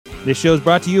This show is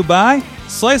brought to you by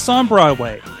Slice on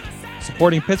Broadway.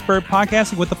 Supporting Pittsburgh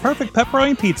podcasting with the perfect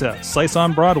pepperoni pizza,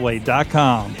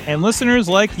 sliceonbroadway.com. And listeners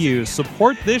like you,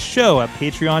 support this show at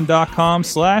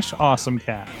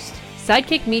patreon.com/awesomecast.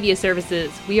 Sidekick Media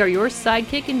Services. We are your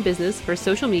sidekick in business for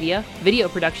social media, video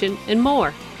production, and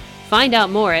more. Find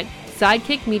out more at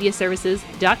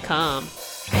sidekickmediaservices.com.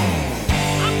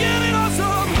 I'm getting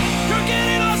awesome, you're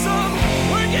getting awesome,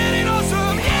 we're getting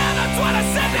awesome, yeah, that's what I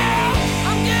said now.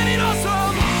 I'm getting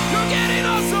awesome, you're getting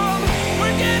awesome,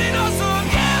 we're getting awesome,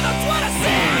 yeah, that's what I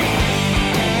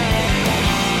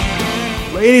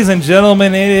said. Ladies and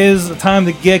gentlemen, it is time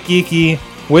to get geeky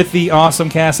with the Awesome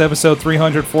Cast episode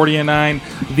 349.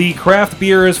 The craft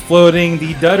beer is floating,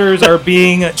 the dudders are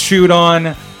being chewed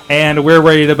on, and we're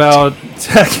ready to about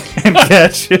tech and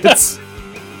gadgets.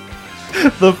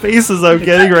 The faces I'm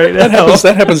getting right now.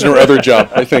 That happens in your other job,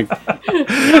 I think.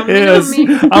 Yes.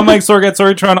 I'm Mike Sorgat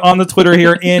Sorgatron on the Twitter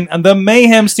here in the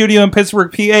Mayhem Studio in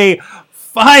Pittsburgh, PA.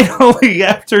 Finally,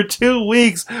 after 2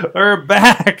 weeks, we're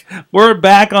back. We're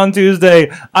back on Tuesday.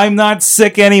 I'm not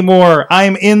sick anymore.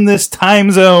 I'm in this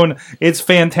time zone. It's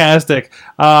fantastic.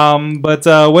 But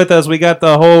with us, we got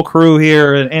the whole crew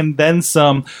here and then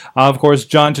some. Of course,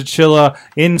 John Chichilla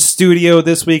in studio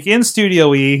this week. In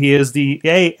Studio E, he is the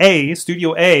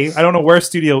Studio A. I don't know where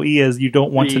Studio E is. You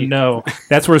don't want to know.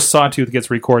 That's where Sawtooth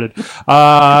gets recorded.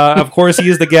 Of course, he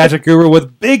is the gadget guru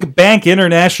with Big Bank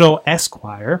International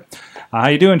Esquire. How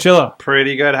you doing, Chilla?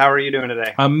 Pretty good. How are you doing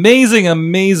today? Amazing,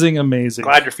 amazing, amazing.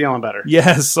 Glad you're feeling better.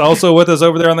 Yes. Also with us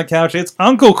over there on the couch, it's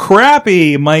Uncle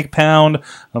Crappy, Mike Pound.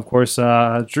 Of course,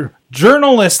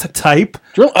 journalist type.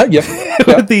 Yeah.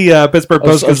 With the Pittsburgh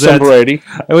Post Gazette.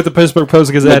 With the Pittsburgh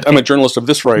Post Gazette. I'm a journalist of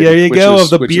this variety. There you go, of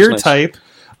the beer type.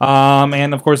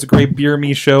 And of course, the great Beer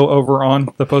Me show over on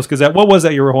the Post Gazette. What was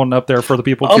that you were holding up there for the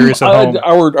people curious at home?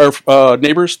 Our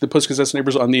neighbors, the Post Gazette's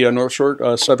neighbors on the North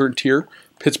Shore, Southern Tier,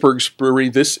 Pittsburgh's brewery.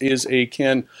 This is a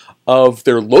can of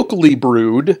their locally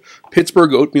brewed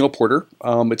Pittsburgh Oatmeal Porter.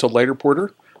 It's a lighter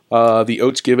porter. The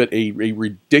oats give it a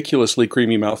ridiculously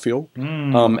creamy mouthfeel.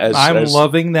 I'm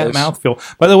loving that mouthfeel.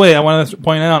 By the way, I want to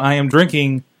point out I am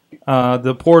drinking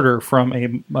the porter from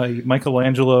a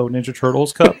Michelangelo Ninja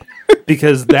Turtles cup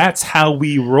because that's how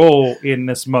we roll in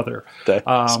this mother. That's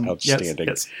outstanding.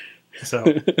 Yes. So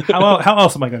how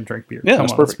else am I going to drink beer? Yeah, Come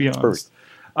that's on, perfect. let's be honest. Perfect.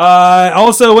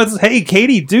 Also,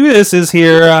 Katie Dudas is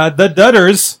here. The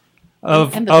Dudders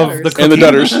of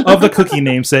the cookie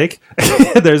namesake.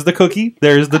 There's the cookie.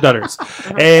 There's the Dudders,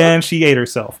 and she ate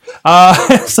herself.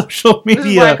 Social media.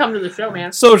 This is why I come to the show,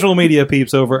 man. Social media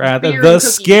peeps over at the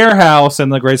Scare House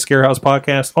and the Great Scare House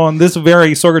podcast on this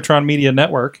very Sorgatron Media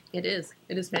Network. It is.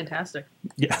 It is fantastic.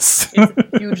 Yes.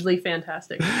 It's hugely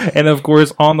fantastic. And of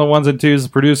course, on the ones and twos,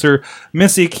 producer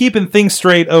Missy keeping things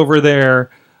straight over there.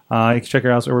 You can check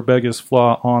her out at Rebellious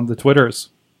Flaw on the Twitters.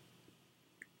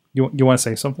 You want to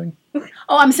say something?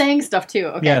 Oh, I'm saying stuff too.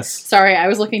 Okay. Yes. Sorry, I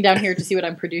was looking down here to see what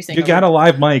I'm producing. You got a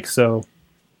live mic, so.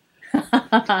 You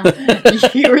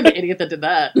were the idiot that did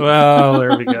that. Well,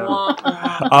 there we go.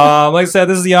 Like I said,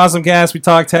 this is the Awesome Cast. We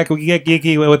talk tech. We get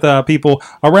geeky with people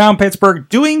around Pittsburgh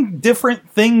doing different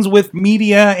things with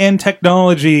media and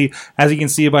technology. As you can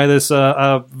see by this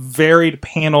varied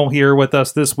panel here with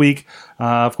us this week.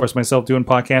 Of course, myself doing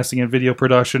podcasting and video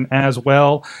production as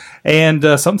well.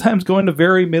 And sometimes going to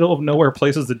very middle of nowhere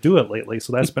places to do it lately.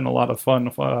 So that's been a lot of fun.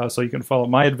 So you can follow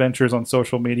my adventures on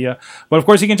social media. But of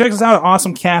course, you can check us out at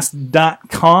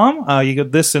awesomecast.com. You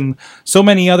get this and so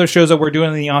many other shows that we're doing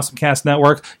in the AwesomeCast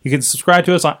network. You can subscribe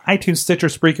to us on iTunes, Stitcher,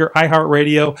 Spreaker,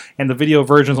 iHeartRadio, and the video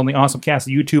versions on the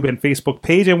AwesomeCast YouTube and Facebook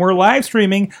page. And we're live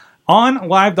streaming on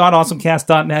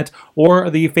live.awesomecast.net or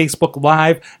the Facebook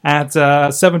Live at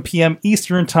 7 p.m.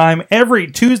 Eastern Time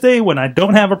every Tuesday when I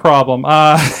don't have a problem.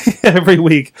 Every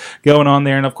week going on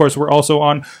there. And of course, we're also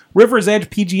on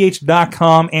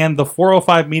riversedgepgh.com and the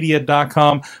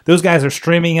 405media.com. Those guys are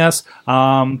streaming us.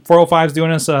 405 is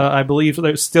doing us, I believe,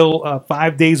 there's still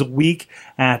 5 days a week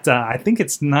at, I think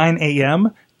it's 9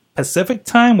 a.m. Pacific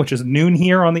time, which is noon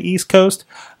here on the East Coast.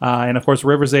 And of course,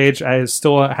 River's Edge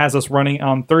still has us running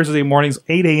on Thursday mornings,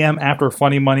 8 a.m. after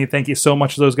Funny Money. Thank you so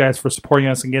much to those guys for supporting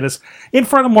us and get us in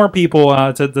front of more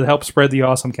people to help spread the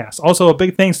Awesome Cast. Also, a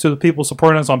big thanks to the people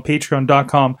supporting us on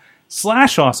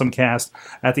patreon.com/awesomecast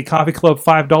at the Coffee Club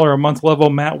 $5 a month level,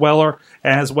 Matt Weller,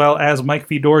 as well as Mike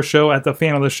Fedor show at the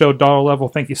Fan of the Show dollar level.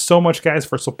 Thank you so much, guys,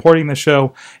 for supporting the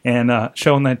show and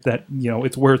showing that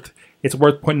it's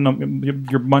worth putting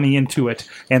your money into it.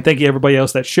 And thank you everybody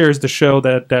else that shares the show,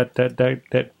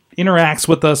 that interacts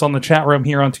with us on the chat room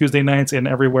here on Tuesday nights and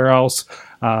everywhere else.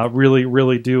 Really,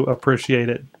 really do appreciate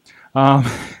it.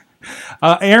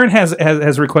 Aaron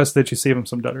has requested that you save him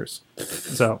some dudders.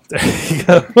 So there you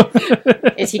go.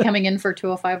 Is he coming in for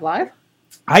 205 Live?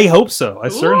 I hope so. I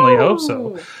certainly hope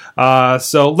so.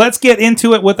 So let's get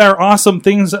into it with our awesome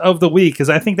things of the week, because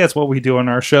I think that's what we do on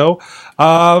our show.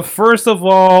 First of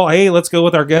all, hey, let's go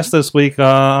with our guest this week,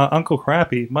 Uncle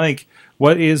Crappy. Mike,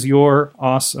 what is your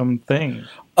awesome thing?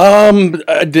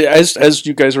 As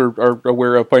you guys are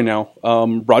aware of by now,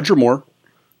 Roger Moore,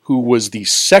 who was the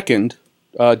second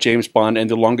James Bond and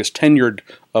the longest tenured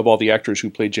of all the actors who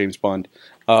played James Bond,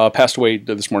 passed away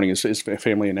this morning. His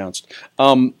family announced,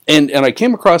 and I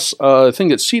came across a thing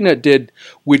that CNET did,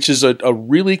 which is a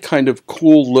really kind of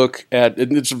cool look at.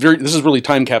 And this is really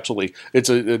time capsule-y. It's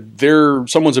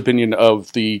someone's opinion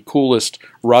of the coolest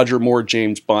Roger Moore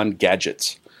James Bond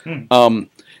gadgets.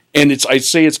 And I'd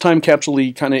say it's time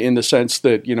capsule-y kind of in the sense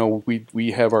that, you know,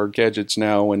 we have our gadgets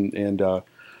now, and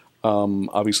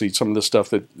obviously some of the stuff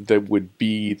that would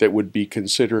be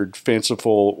considered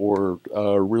fanciful or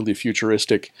really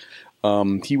futuristic.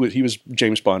 He was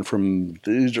James Bond from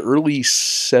the early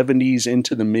 70s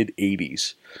into the mid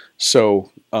 80s.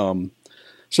 So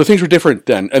things were different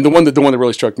then. And the one that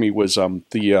really struck me was the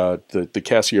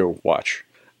Casio watch.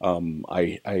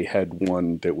 I had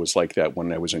one that was like that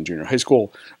when I was in junior high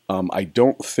school. I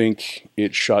don't think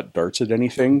it shot darts at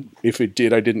anything. If it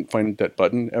did, I didn't find that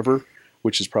button ever,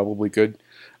 which is probably good.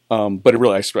 But it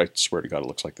really, I swear to God, it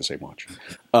looks like the same watch.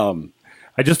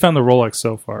 I just found the Rolex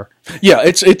so far. Yeah,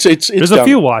 it's There's a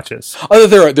few watches.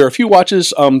 There are a few watches.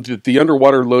 The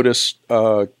Underwater Lotus,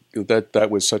 that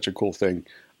was such a cool thing.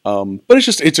 But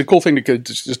it's a cool thing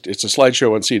it's a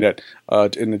slideshow on CNET,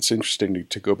 and it's interesting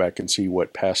to go back and see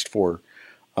what passed for,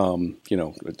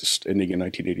 just ending in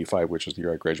 1985, which was the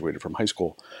year I graduated from high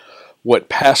school. What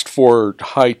passed for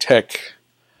high tech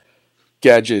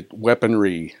gadget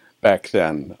weaponry back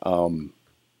then.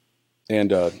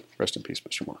 And rest in peace,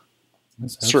 Mr. Moore.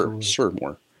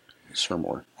 Sir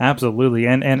Moore. Absolutely,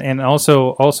 and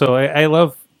also I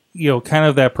love, you know, kind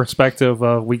of that perspective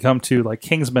of we come to like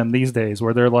Kingsmen these days,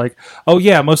 where they're like, oh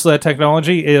yeah, most of that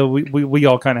technology we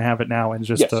all kind of have it now, and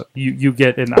just Yes. you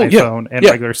get an iPhone and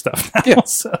regular stuff now. Yeah.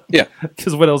 So, Yeah.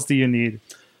 Because what else do you need?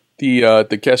 The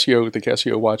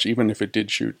Casio watch, even if it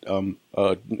did shoot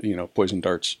poison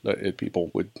darts at people,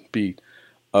 would be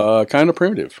kind of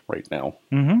primitive right now.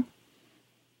 Mm-hmm.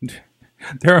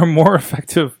 There are more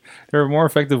effective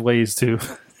ways to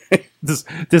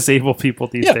disable people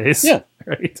these days. Yeah.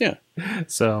 Right. Yeah.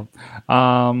 So,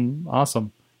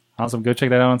 awesome. Go check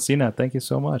that out on CNET. Thank you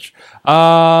so much.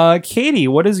 Katie,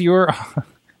 what is your?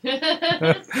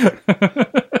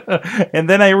 And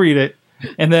then I read it,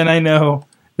 and then I know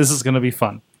this is going to be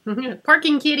fun.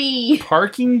 Parking Kitty.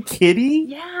 Parking Kitty?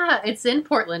 Yeah, it's in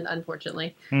Portland,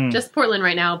 unfortunately. Just Portland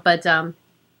right now, but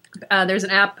there's an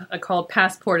app called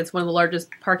Passport. It's one of the largest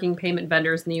parking payment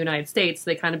vendors in the United States.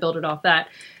 They kind of built it off that.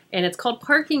 And it's called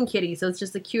Parking Kitty, so it's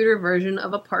just a cuter version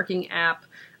of a parking app.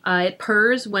 It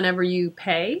purrs whenever you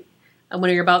pay. And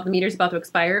when the meter's about to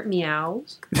expire, it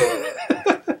meows.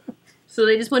 So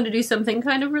they just wanted to do something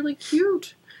kind of really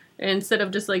cute. Instead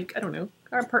of just like, I don't know,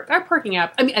 our parking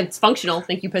app. I mean, it's functional.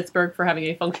 Thank you, Pittsburgh, for having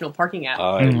a functional parking app.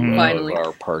 I love Finally.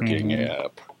 our parking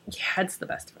app. Yeah, it's the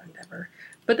best friend ever.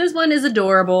 But this one is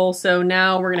adorable, so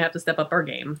now we're going to have to step up our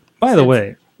game. By the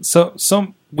way, so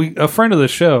a friend of the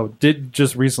show did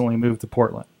just recently move to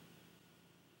Portland.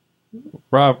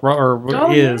 Rob De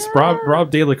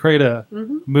La Creta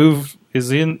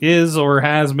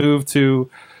has moved to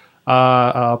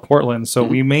Portland, so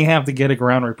we may have to get a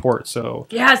ground report. So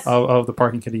yes, of the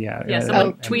Parking Kitty ad. Yes,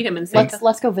 someone tweet him and say,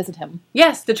 let's go visit him.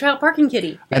 Yes, the Trout Parking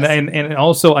Kitty. Yes. And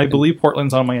also, I believe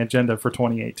Portland's on my agenda for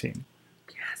 2018.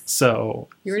 Yes. So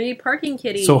you're gonna need Parking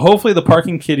Kitty. So hopefully the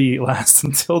Parking Kitty lasts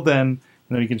until then.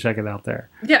 And then you can check it out there.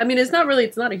 Yeah, I mean, it's not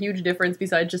a huge difference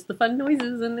besides just the fun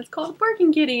noises, and it's called a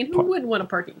Parking Kitty, and who wouldn't want a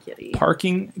Parking Kitty?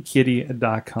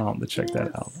 ParkingKitty.com to check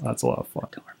that out. That's a lot of fun.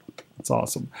 Adorable. That's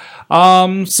awesome.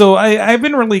 So I've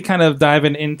been really kind of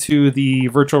diving into the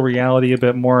virtual reality a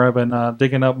bit more. I've been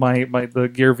digging up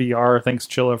the Gear VR. Thanks,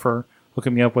 Chilla, for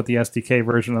hooking me up with the SDK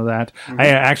version of that. Mm-hmm. I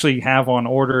actually have on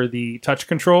order the touch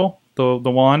control, the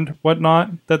wand,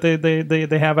 whatnot, that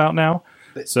they have out now.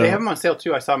 They have them on sale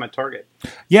too. I saw them at Target.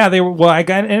 Yeah, they were. Well,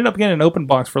 ended up getting an open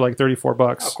box for like $34.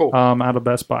 Oh, cool. Out of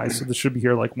Best Buy. So this should be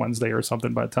here like Wednesday or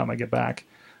something by the time I get back,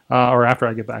 or after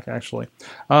I get back. Actually,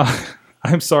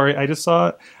 I'm sorry. I just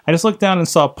looked down and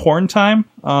saw Porn Time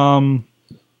from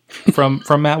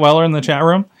Matt Weller in the chat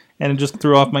room. and it just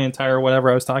threw off my entire whatever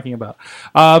I was talking about.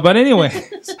 But anyway,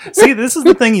 see, this is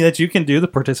the thing that you can do to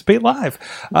participate live.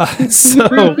 So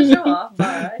Show off,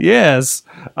 bye. yes,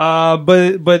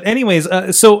 but anyways,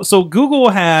 so Google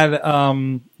had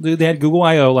they had Google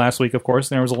I/O last week, of course.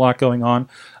 And there was a lot going on,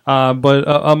 but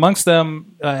amongst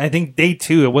them, I think day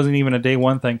 2. It wasn't even a day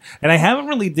 1 thing, and I haven't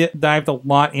really dived a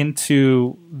lot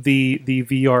into the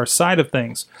VR side of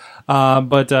things.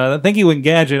 But thank you,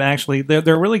 Engadget. Actually,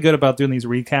 they're really good about doing these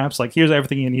recaps. Like, here's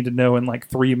everything you need to know in like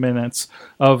 3 minutes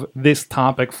of this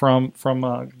topic from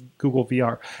Google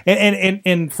VR.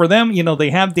 And for them, they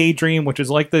have Daydream, which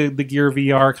is like the Gear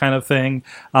VR kind of thing.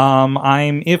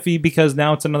 I'm iffy because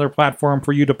now it's another platform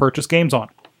for you to purchase games on.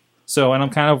 So, and I'm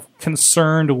kind of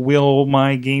concerned, will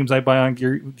my games I buy on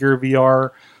Gear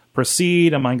VR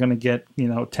proceed? Am I going to get,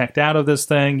 teched out of this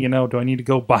thing? Do I need to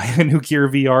go buy a new Gear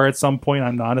VR at some point?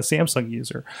 I'm not a Samsung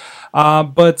user.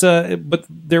 But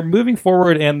they're moving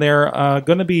forward, and they're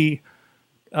going to be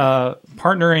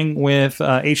partnering with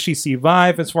HTC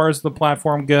Vive as far as the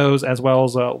platform goes, as well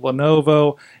as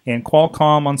Lenovo and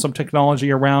Qualcomm on some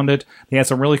technology around it. They had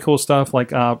some really cool stuff, like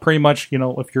pretty much,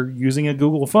 if you're using a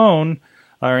Google phone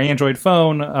or Android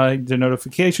phone, the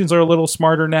notifications are a little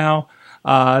smarter now.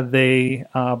 They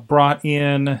brought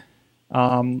in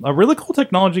a really cool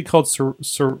technology called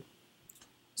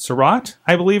Seurat,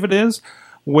 I believe it is,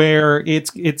 where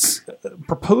it's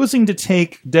proposing to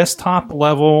take desktop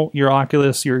level your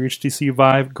Oculus, your HTC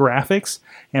Vive graphics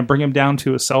and bring them down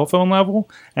to a cell phone level.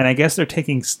 And I guess they're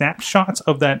taking snapshots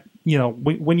of that.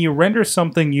 When you render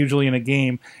something usually in a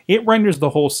game, it renders the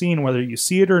whole scene, whether you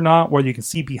see it or not, whether you can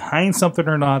see behind something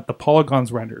or not, the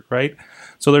polygon's rendered, right?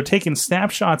 So they're taking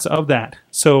snapshots of that.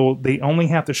 So they only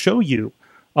have to show you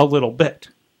a little bit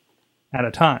at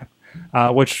a time,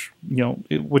 which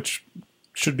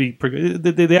should be pretty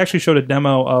good. They actually showed a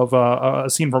demo of a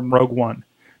scene from Rogue One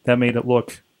that made it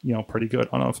look, pretty good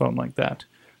on a phone like that.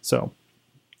 So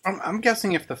I'm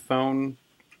guessing if the phone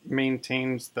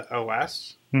maintains the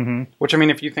OS, mm-hmm. which, I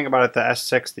mean, if you think about it, the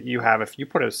S6 that you have, if you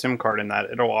put a SIM card in that,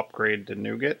 it'll upgrade to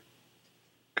Nougat.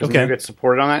 Because Nougat's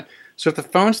supported on that. So if the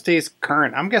phone stays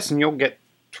current, I'm guessing you'll get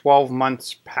 12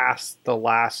 months past the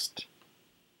last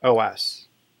OS.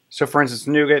 So, for instance,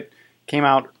 Nougat came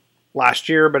out last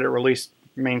year, but it released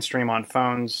mainstream on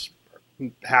phones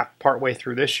partway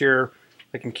through this year,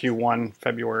 like in Q1,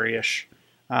 February-ish.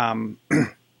 I'm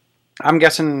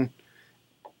guessing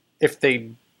if they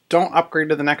don't upgrade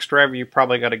to the next rev, you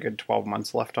probably got a good 12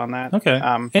 months left on that. Okay.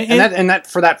 And that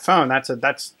for that phone,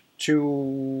 that's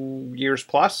 2 years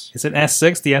plus. It's an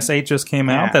S6. The S8 just came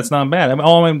out. Yeah. That's not bad. I mean,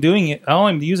 all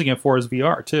I'm using it for is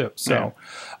VR too. So,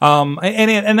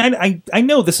 I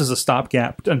know this is a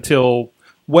stopgap until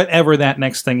whatever that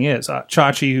next thing is.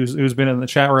 Chachi, who's been in the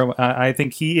chat room, I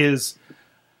think he's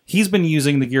been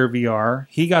using the Gear VR.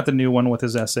 He got the new one with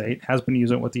his S8, has been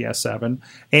using it with the S7.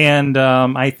 And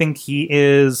I think he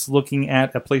is looking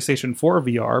at a PlayStation 4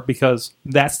 VR because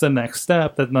that's the next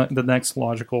step, the next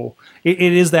logical. It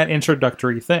is that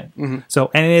introductory thing. Mm-hmm.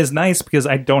 So, and it is nice because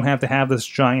I don't have to have this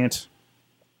giant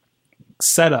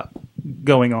setup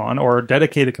going on or a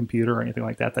dedicated computer or anything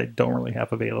like that I don't really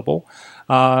have available.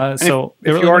 If you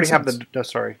already have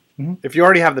if you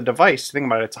already have the device, think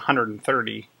about it, it's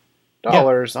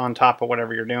 $130 on top of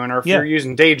whatever you're doing. Or if you're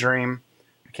using Daydream,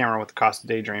 I can't remember what the cost of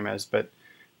Daydream is, but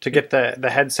to get the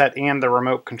headset and the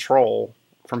remote control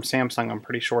from Samsung, I'm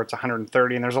pretty sure it's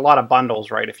 $130. And there's a lot of bundles,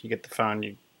 right? If you get the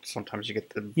phone, sometimes you get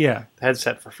the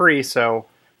headset for free. So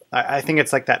I think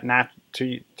it's like that.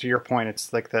 To your point,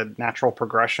 it's like the natural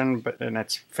progression, and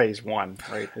it's phase 1,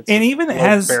 right? It's and even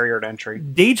as barrier to entry.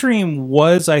 Daydream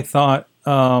was, I thought,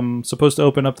 supposed to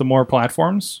open up to more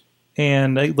platforms.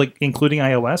 And like including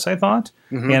iOS, I thought,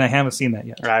 and I haven't seen that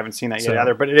yet. I haven't seen that yet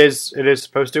either, but it is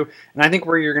supposed to. And I think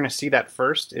where you're going to see that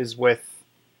first is with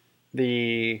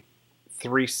the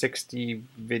 360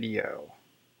 video.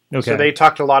 Okay. So they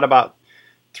talked a lot about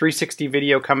 360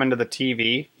 video coming to the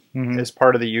TV as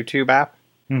part of the YouTube app.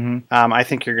 Mm-hmm. I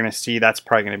think you're going to see that's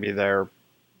probably going to be their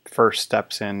first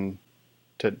steps in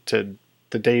to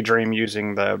the Daydream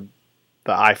using the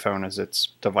iPhone as its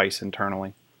device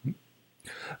internally.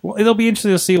 Well, it'll be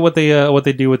interesting to see what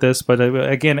they do with this, but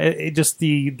again, it just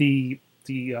the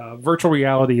virtual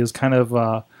reality is kind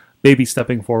of baby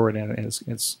stepping forward, and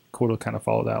it's cool to kind of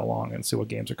follow that along and see what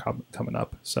games are coming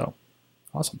up. So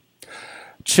awesome.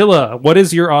 Chilla, what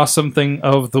is your awesome thing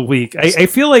of the week? I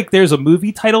feel like there's a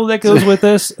movie title that goes with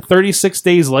this. 36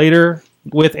 Days Later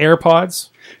with AirPods.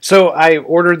 So I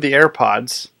ordered the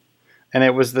AirPods, and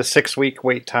it was the 6-week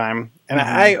wait time. And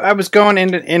I was going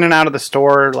in and out of the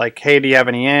store like, hey, do you have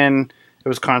any in? It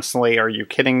was constantly, are you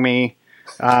kidding me?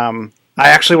 I I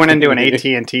actually went into an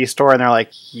AT&T store, and they're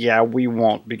like, yeah, we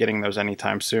won't be getting those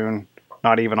anytime soon.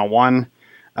 Not even a one.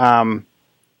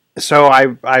 So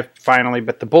I finally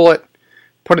bit the bullet,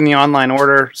 put in the online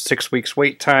order, 6 weeks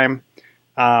wait time,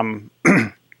 and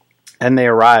they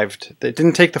arrived. It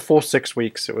didn't take the full 6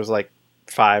 weeks. It was like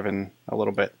 5 and a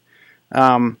little bit.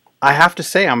 I have to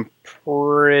say I'm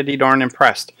pretty darn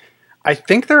impressed. I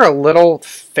think they're a little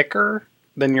thicker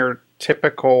than your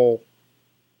typical,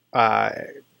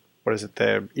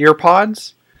 the ear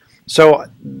pods. So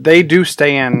they do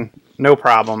stay in no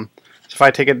problem. So if I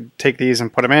take these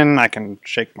and put them in, I can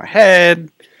shake my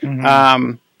head.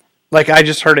 Mm-hmm. Like I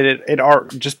just heard it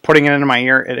just putting it into my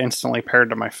ear, it instantly paired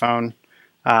to my phone.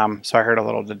 So I heard a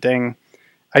little ding.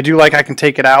 I do like I can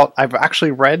take it out. I've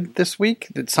actually read this week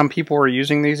that some people are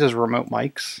using these as remote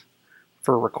mics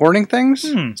for recording things.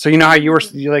 So you know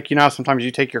how sometimes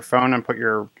you take your phone and put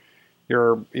your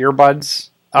earbuds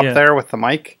up there with the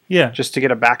mic, just to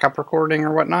get a backup recording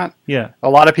or whatnot. Yeah, a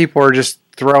lot of people are just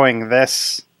throwing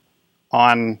this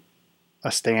on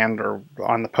a stand or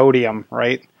on the podium,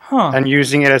 right? And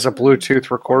using it as a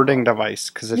Bluetooth recording device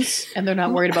because it's and they're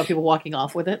not worried about people walking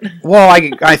off with it. Well,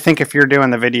 I think if you're doing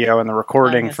the video and the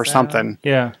recording for something,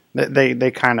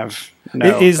 they kind of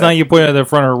know. It's not you put it in the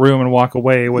front of a room and walk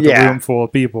away with a room full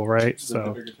of people, right?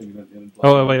 So,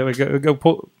 wait, go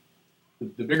pull.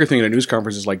 The bigger thing in a news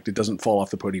conference is like it doesn't fall off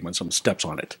the podium when someone steps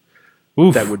on it.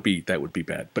 Oof. That would be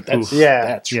bad. But that's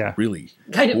really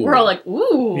kind of cool. We're all like,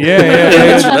 ooh.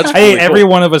 That's hey, really every cool.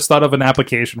 one of us thought of an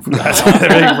application for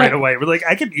that right away. We're like,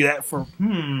 I could do that for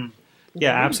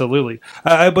Yeah, absolutely.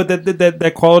 But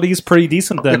that quality is pretty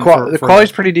decent then. The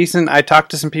quality's pretty decent. I talked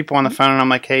to some people on the phone and I'm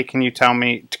like, hey, can you tell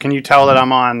that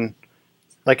I'm on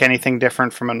like anything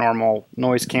different from a normal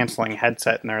noise canceling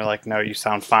headset? And they're like, no, you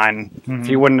sound fine. Mm-hmm. If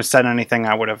you wouldn't have said anything,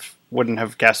 I wouldn't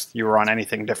have guessed you were on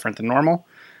anything different than normal.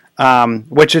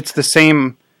 Which it's the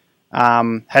same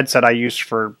headset I use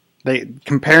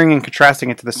comparing and contrasting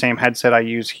it to the same headset I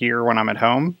use here when I'm at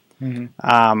home,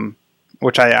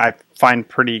 which I find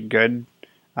pretty good,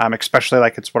 especially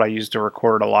like it's what I use to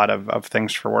record a lot of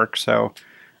things for work. So,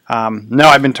 no,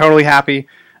 I've been totally happy.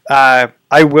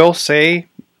 I will say,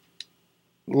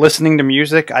 listening to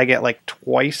music, I get like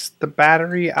twice the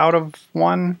battery out of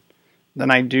one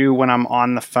than I do when I'm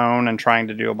on the phone and trying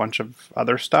to do a bunch of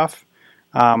other stuff.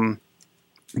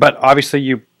 But obviously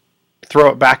you throw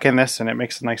it back in this and it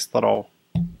makes a nice little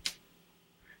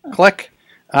click.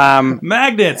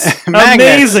 Magnets.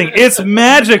 Amazing. It's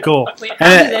magical. Wait,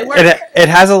 how do they work? It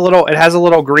has a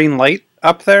little green light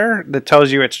up there that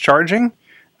tells you it's charging.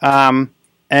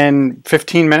 And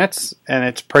 15 minutes, and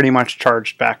it's pretty much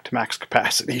charged back to max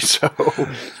capacity. So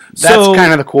that's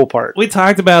kind of the cool part. We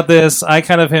talked about this. I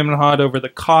kind of hemmed and hawed over the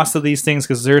cost of these things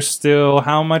because they're still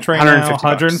how much right now?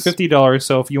 $150.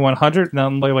 So if you want 100, now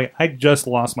wait, I just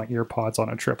lost my earpods on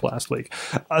a trip last week.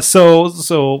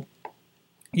 So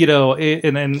you know,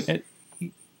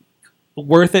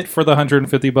 worth it for the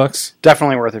 $150?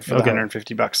 Definitely worth it for the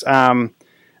 $150.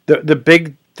 The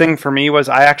big thing for me was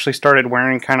I actually started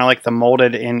wearing kind of like the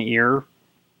molded in-ear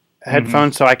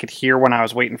headphones so I could hear when I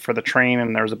was waiting for the train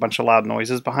and there was a bunch of loud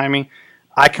noises behind me.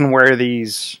 I can wear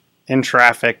these in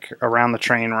traffic, around the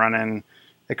train running,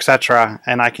 etc.,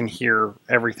 and I can hear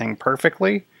everything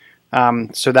perfectly.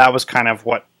 So that was kind of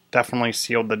what definitely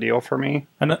sealed the deal for me.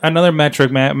 Another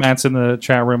metric, Matt's in the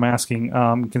chat room asking,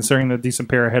 considering the decent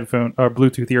pair of headphone or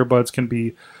Bluetooth earbuds can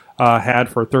be had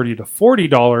for $30 to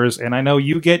 $40, and I know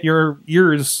you get your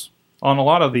ears on a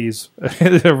lot of these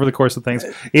over the course of things.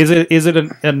 Is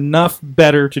it enough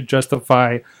better to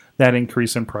justify that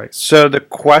increase in price? So the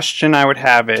question I would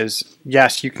have is,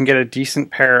 yes, you can get a decent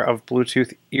pair of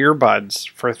Bluetooth earbuds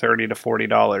for $30 to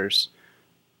 $40.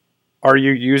 Are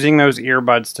you using those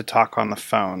earbuds to talk on the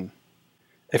phone?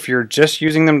 If you're just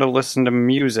using them to listen to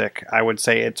music, I would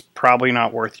say it's probably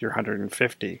not worth your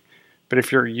 $150. But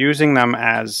if you're using them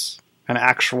as an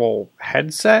actual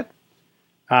headset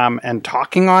and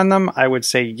talking on them, I would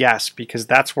say yes, because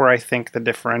that's where I think the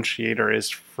differentiator is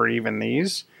for even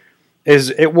these. Is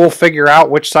it will figure out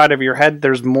which side of your head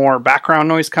there's more background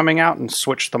noise coming out and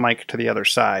switch the mic to the other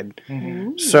side.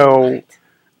 Mm-hmm. So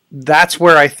that's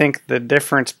where I think the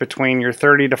difference between your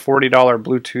 $30 to $40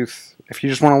 Bluetooth, if you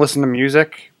just want to listen to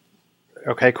music,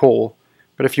 okay, cool.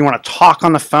 But if you want to talk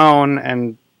on the phone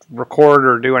and record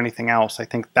or do anything else, I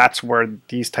think that's where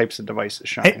these types of devices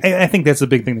shine. I think that's a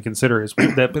big thing to consider is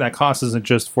that cost isn't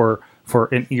just for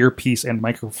an earpiece and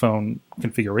microphone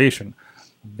configuration.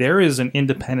 There is an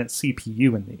independent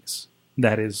CPU in these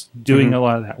that is doing a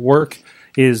lot of that work,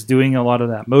 is doing a lot of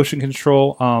that motion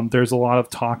control. There's a lot of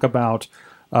talk about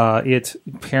it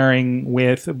pairing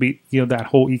with that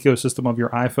whole ecosystem of your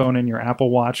iPhone and your Apple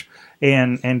Watch,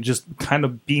 and just kind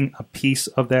of being a piece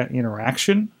of that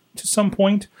interaction to some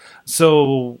point.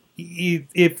 So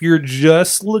if you're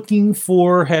just looking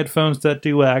for headphones that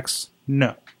do X,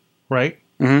 no, right?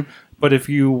 Mm-hmm. But if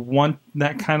you want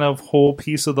that kind of whole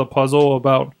piece of the puzzle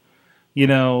about,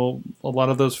 a lot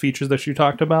of those features that you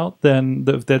talked about, then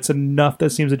that's enough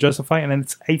that seems to justify it.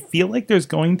 And I feel like there's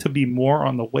going to be more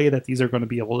on the way that these are going to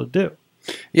be able to do.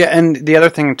 Yeah, and the other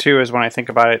thing, too, is when I think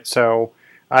about it, so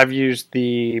I've used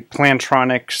the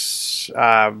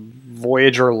Plantronics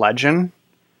Voyager Legend,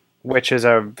 which is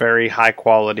a very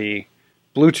high-quality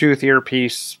Bluetooth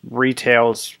earpiece,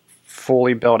 retails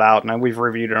fully built out, and we've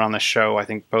reviewed it on the show, I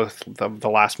think both the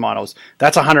last models.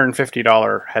 That's a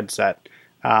 $150 headset.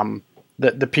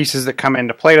 The pieces that come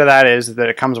into play to that is that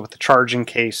it comes with a charging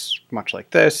case, much like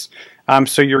this.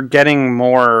 So you're getting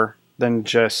more than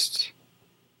just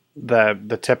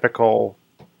the typical,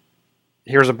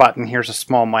 here's a button, here's a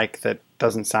small mic that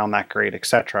doesn't sound that great,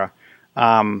 etc.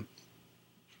 The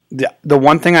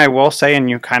one thing I will say, and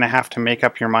you kind of have to make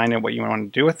up your mind at what you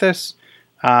want to do with this,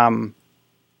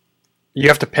 you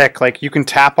have to pick, like, you can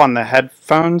tap on the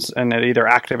headphones and it either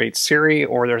activates Siri,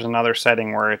 or there's another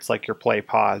setting where it's like your play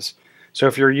pause. So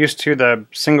if you're used to the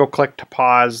single click to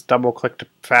pause, double click to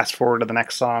fast forward to the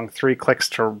next song, 3 clicks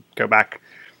to go back,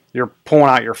 you're pulling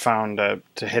out your phone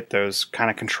to hit those kind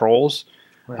of controls.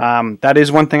 Right. That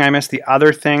is one thing I missed. The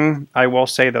other thing I will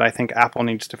say that I think Apple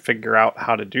needs to figure out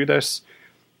how to do this,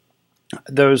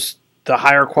 the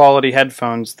higher quality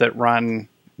headphones that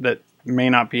may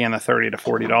not be in the $30 to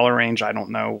 $40 range. I don't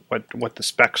know what the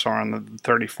specs are on the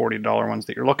 $30, $40 ones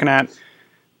that you're looking at.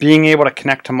 Being able to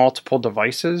connect to multiple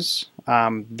devices.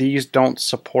 These don't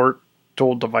support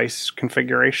dual device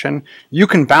configuration. You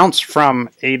can bounce from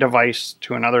a device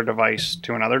to another device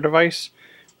to another device,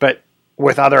 but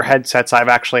with other headsets, I've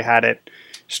actually had it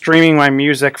streaming my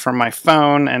music from my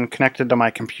phone and connected to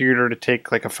my computer to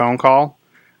take like a phone call.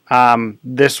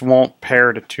 This won't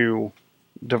pair to 2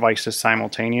 devices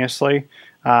simultaneously.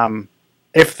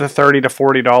 If the $30 to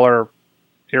 $40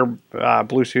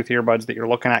 Bluetooth earbuds that you're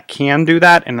looking at can do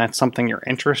that, and that's something you're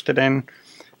interested in,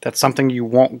 that's something you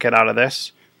won't get out of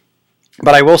this.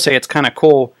 But I will say it's kind of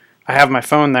cool. I have my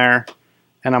phone there,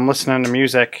 and I'm listening to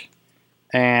music,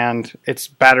 and its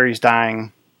battery's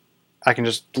dying. I can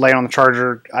just lay it on the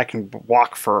charger. I can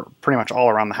walk for pretty much all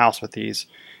around the house with these.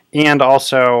 And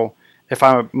also, if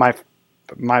I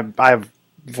have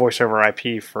voice over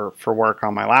IP for work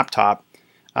on my laptop,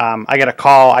 I get a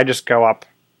call, I just go up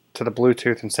to the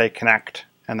Bluetooth and say connect,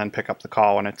 and then pick up the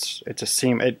call, and it's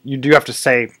a you do have to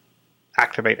say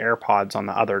activate AirPods on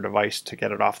the other device to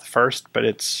get it off the first, but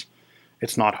it's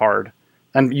not hard.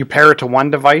 And you pair it to one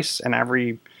device, and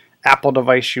every Apple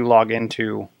device you log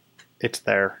into, it's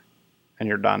there, and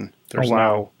you're done. There's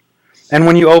no. And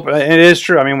when you open, it is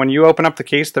true. I mean, when you open up the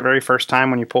case the very first time,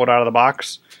 when you pull it out of the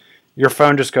box, your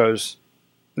phone just goes,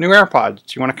 new AirPods.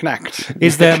 Do you want to connect?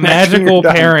 Is that magical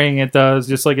pairing it does,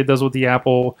 just like it does with the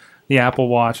Apple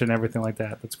Watch and everything like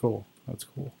that. That's cool.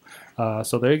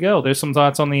 So there you go. There's some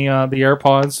thoughts on the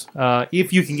AirPods,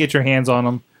 if you can get your hands on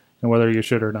them, and whether you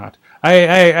should or not.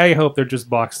 I hope they're just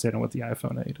boxed in with the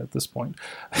iPhone 8 at this point.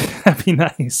 That'd be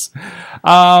nice.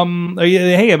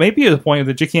 Hey, it may be a point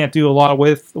that you can't do a lot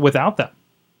without them.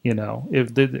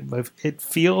 If it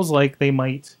feels like they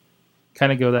might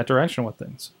kind of go that direction with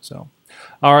things. So,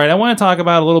 all right, I want to talk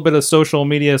about a little bit of social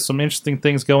media, some interesting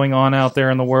things going on out there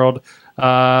in the world,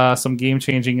 some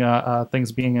game-changing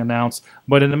things being announced.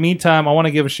 But in the meantime, I want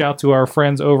to give a shout to our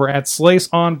friends over at Slice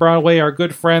on Broadway, our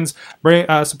good friends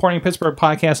supporting Pittsburgh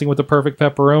podcasting with the perfect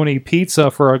pepperoni pizza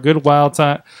for a good while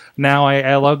time. Now,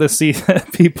 I love to see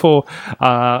people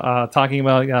talking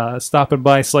about stopping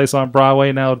by Slice on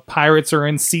Broadway. Now, Pirates are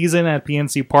in season at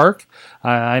PNC Park.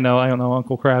 I know,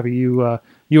 Uncle Krabby,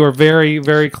 you are very,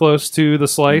 very close to the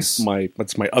Slice.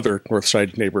 That's my other North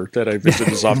Side neighbor that I visit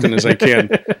as often as I can.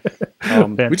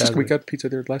 We got pizza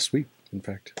there last week, in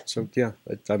fact. So yeah,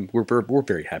 we're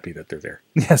very happy that they're there.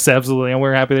 Yes, absolutely, and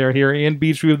we're happy they're here in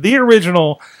Beachview, the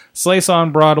original Slice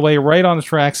on Broadway, right on the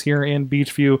tracks here in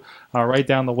Beachview, right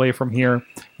down the way from here.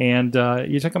 And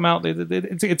you check them out;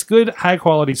 it's good, high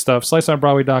quality stuff.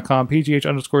 SliceOnBroadway.com,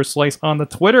 PGH_Slice on the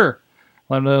Twitter.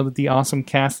 Let them know that the awesome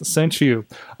cast sent you.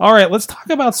 All right, let's talk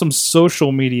about some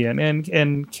social media.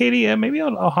 And Katie, maybe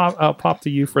I'll pop to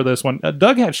you for this one.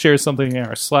 Doug had shared something in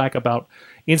our Slack about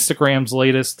Instagram's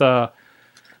latest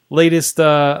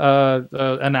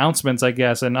announcements, I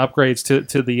guess, and upgrades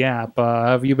to the app.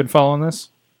 Have you been following this?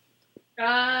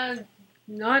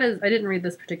 I didn't read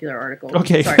this particular article.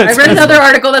 Okay. Sorry. I read another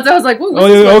article that's I was like, what's this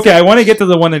Oh, okay. website? I want to get to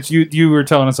the one that you were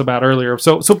telling us about earlier.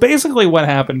 So basically, what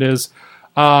happened is,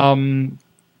 and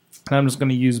I'm just going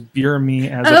to use Beer Me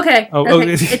as Okay.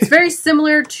 okay. It's very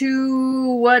similar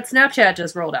to what Snapchat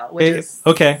just rolled out, which is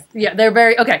okay. Yeah, they're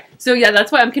very okay. So yeah,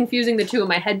 that's why I'm confusing the two in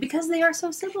my head because they are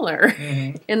so similar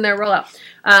in their rollout.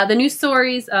 The news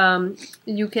stories,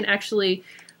 you can actually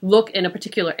look in a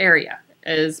particular area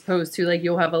as opposed to like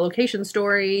you'll have a location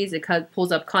stories. It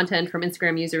pulls up content from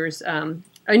Instagram users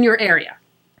in your area.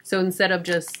 So instead of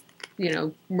just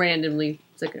randomly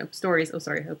looking up stories. Oh,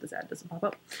 sorry, I hope this ad doesn't pop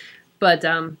up. But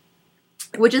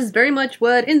which is very much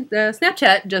what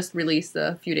Snapchat just released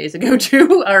a few days ago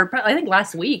too, or I think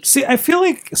last week. See, I feel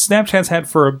like Snapchat's had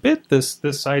for a bit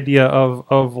this idea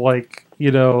of like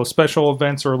special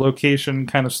events or location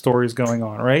kind of stories going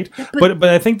on, right? But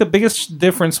I think the biggest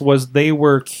difference was they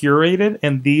were curated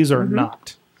and these are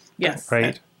not. Yes.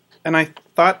 Right. And I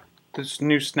thought this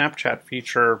new Snapchat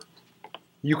feature,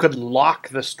 you could lock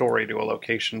the story to a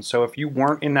location. So if you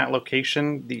weren't in that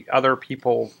location, the other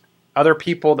people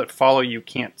that follow you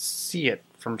can't see it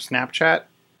from Snapchat.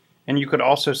 And you could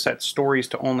also set stories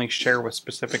to only share with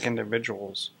specific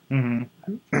individuals.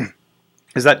 Mm-hmm.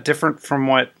 Is that different from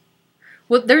what...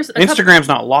 Well, there's Instagram's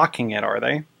not locking it, are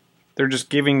they? They're just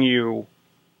giving you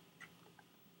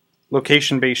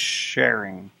location-based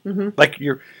sharing. Mm-hmm. Like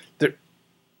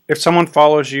if someone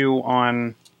follows you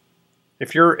on...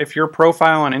 If your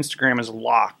profile on Instagram is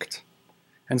locked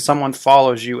and someone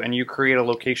follows you and you create a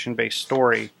location-based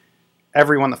story,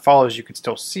 everyone that follows you could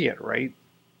still see it, right?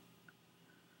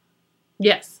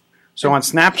 Yes. So on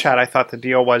Snapchat, I thought the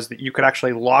deal was that you could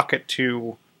actually lock it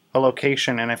to a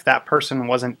location, and if that person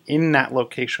wasn't in that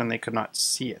location, they could not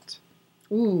see it.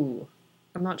 Ooh,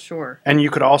 I'm not sure. And you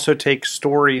could also take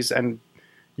stories, and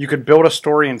you could build a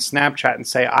story in Snapchat and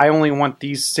say, I only want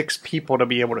these 6 people to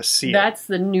be able to see it. That's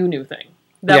the new thing.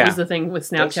 That Yeah. was the thing with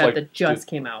That's Snapchat like that just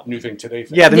the came out. New thing today.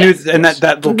 Thing. Yeah, the Yes. new and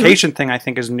that location thing I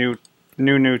think is new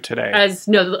today.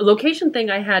 The location thing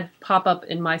I had pop up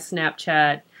in my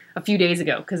Snapchat a few days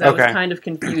ago because I was Okay. kind of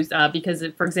confused because,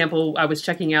 for example, I was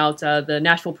checking out the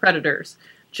Nashville Predators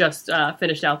just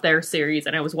finished out their series,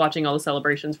 and I was watching all the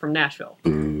celebrations from Nashville. I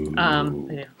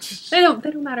know. They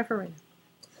don't matter for right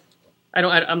now.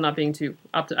 I'm not being too.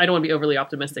 I don't want to be overly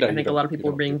optimistic. No, I think a lot of people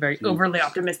are being very overly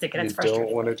optimistic, and it's You frustrating.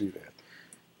 don't want to do that.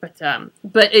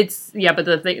 But it's but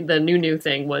the new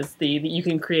thing was you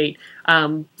can create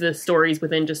the stories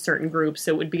within just certain groups.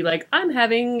 So it would be like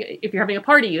if you're having a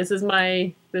party, this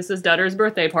is Dutter's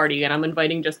birthday party, and I'm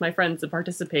inviting just my friends to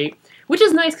participate, which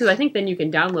is nice because I think then you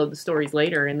can download the stories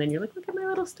later, and then you're like, look at my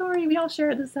little story, we all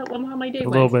share this out on how my day A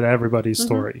went. little bit of everybody's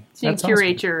story. So you That's can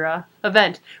curate awesome. your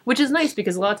event, which is nice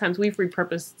because a lot of times we've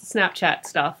repurposed Snapchat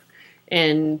stuff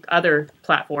in other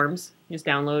platforms. You just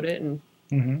download it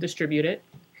and distribute it.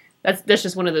 That's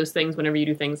just one of those things. Whenever you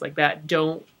do things like that,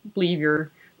 don't leave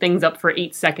your things up for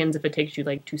 8 seconds if it takes you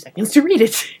like 2 seconds to read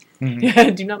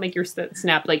it. Do not make your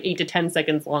snap like 8 to 10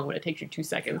 seconds long when it takes you 2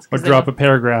 seconds. Or drop a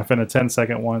paragraph in a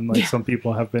 10-second one like some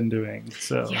people have been doing.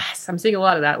 So Yes, I'm seeing a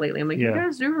lot of that lately. I'm like, you Yeah.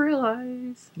 guys do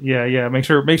realize. Yeah. Make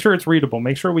sure it's readable.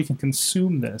 Make sure we can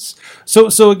consume this.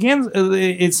 So again,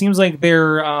 it seems like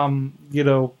they're Instagram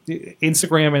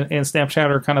and Snapchat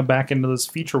are kind of back into this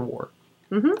feature war.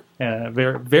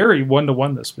 Very very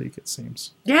 1-to-1 this week, it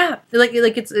seems. Yeah, like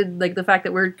it's like the fact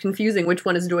that we're confusing which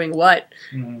one is doing what.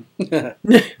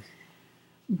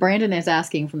 Brandon is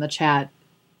asking from the chat.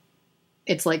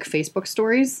 It's like Facebook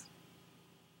stories.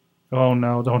 Oh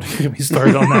no! Don't get me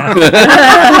started on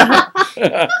that.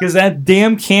 Because that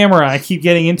damn camera I keep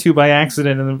getting into by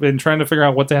accident and been trying to figure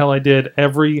out what the hell I did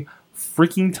every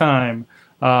freaking time.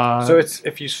 So it's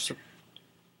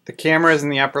the camera is in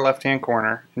the upper left-hand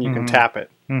corner, and you can tap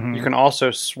it. You can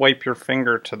also swipe your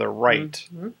finger to the right,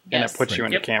 and Yes. it puts you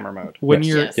into camera mode. when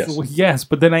Yes. you're Yes. yes,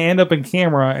 but then I end up in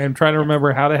camera and trying to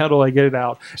remember how the hell do I get it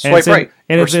out? And Swipe it's in, right,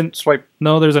 and or it's in. swipe.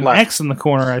 No, there's an left. X in the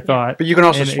corner. I thought, But you can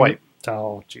also And swipe.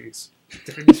 Oh, jeez.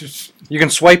 You can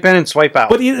swipe in and swipe out.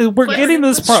 But we're getting to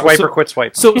this part. Swipe so, or quit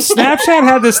swiping. so Snapchat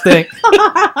had this thing.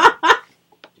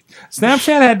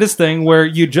 Snapchat had this thing where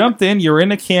you jumped in, you're in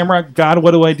the camera. God,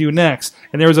 what do I do next?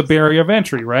 And there was a barrier of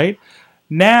entry, right?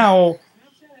 Now,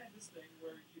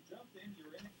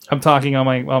 I'm talking on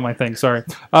my thing. Sorry.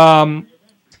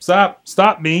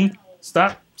 Stop me.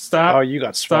 Stop. Oh, you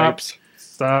got Stop. swipes.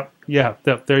 Stop. Yeah,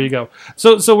 there you go.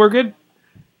 So we're good.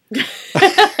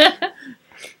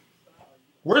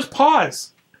 Where's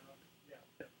pause?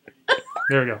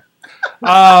 There we go.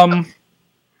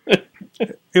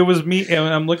 It was me, and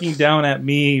I'm looking down at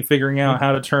me, figuring out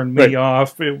how to turn me Right.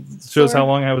 off. It shows how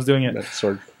long I was doing it. That's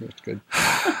sort that's good.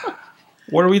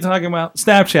 What are we talking about?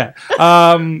 Snapchat.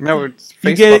 No, it's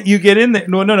You Facebook. get in there.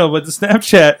 No. But the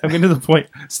Snapchat. I'm getting to the point.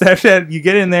 Snapchat. You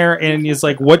get in there, and it's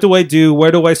like, what do I do?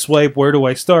 Where do I swipe? Where do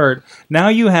I start? Now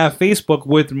you have Facebook,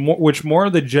 which more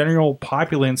of the general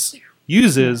populace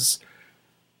uses,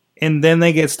 and then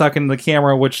they get stuck in the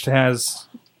camera, which has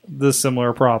the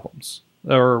similar problems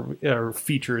or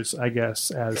features, I guess,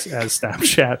 as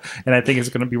Snapchat. And I think it's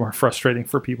going to be more frustrating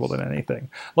for people than anything.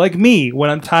 Like me,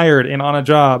 when I'm tired and on a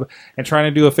job and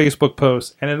trying to do a Facebook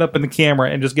post and end up in the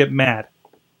camera and just get mad.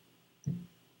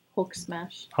 Hulk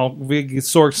smash.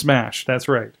 Sork smash. That's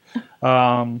right.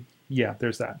 Yeah,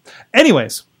 there's that.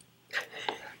 Anyways,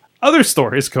 other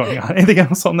stories going on. Anything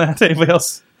else on that? Anybody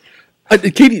else?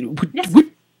 Katie,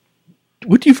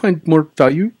 what do you find more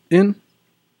value in?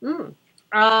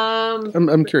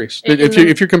 I'm curious.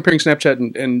 If you're comparing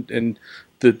Snapchat and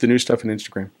the new stuff in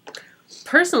Instagram.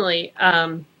 Personally,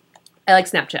 I like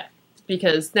Snapchat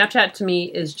because Snapchat to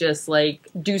me is just like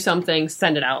do something,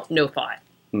 send it out, no thought.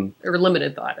 Or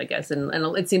limited thought, I guess. And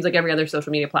it seems like every other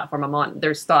social media platform I'm on,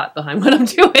 there's thought behind what I'm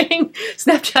doing.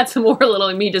 Snapchat's more a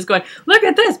little me just going, look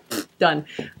at this, done.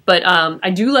 But I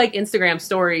do like Instagram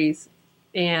stories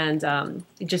and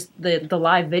just the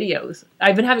live videos.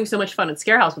 I've been having so much fun at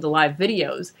Scarehouse with the live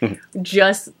videos,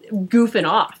 just goofing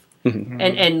off.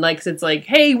 And like it's like,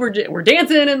 hey, we're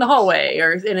dancing in the hallway,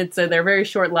 and it's they're very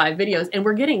short live videos, and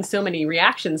we're getting so many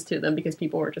reactions to them because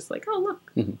people were just like, oh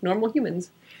look, normal humans.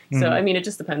 So I mean, it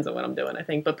just depends on what I'm doing, I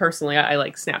think. But personally, I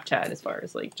like Snapchat as far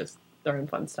as like just throwing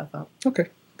fun stuff up. Okay,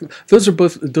 those are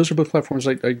both platforms.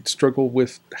 I struggle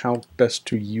with how best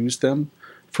to use them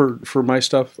for my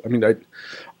stuff. I mean,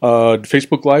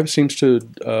 Facebook Live seems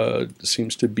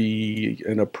to be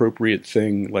an appropriate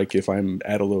thing. Like if I'm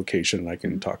at a location, I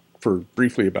can talk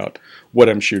briefly about what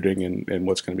I'm shooting and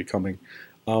what's going to be coming.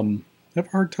 I have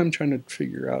a hard time trying to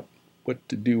figure out what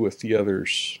to do with the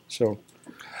others. So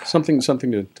something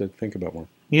to think about more.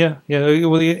 Yeah.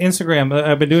 Well, the Instagram.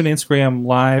 I've been doing Instagram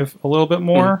Live a little bit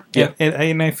more,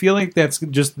 and I feel like that's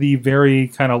just the very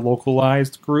kind of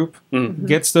localized group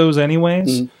gets those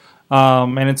anyways.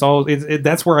 And it's all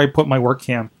that's where I put my work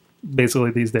cam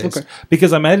basically these days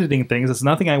because I'm editing things. It's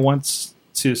nothing I want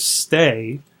to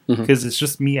stay because it's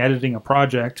just me editing a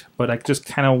project, but I just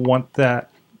kind of want that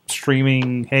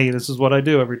streaming. Hey, this is what I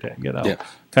do every day,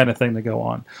 kind of thing to go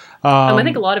on. I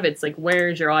think a lot of it's like,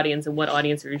 where's your audience and what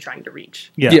audience are you trying to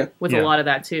reach? With a lot of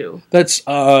that too. That's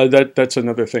that's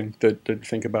another thing to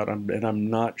think about, and I'm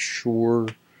not sure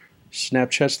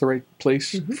Snapchat's the right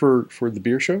place for the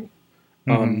beer show.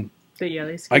 But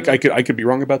yeah, I could be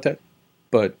wrong about that,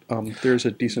 but there's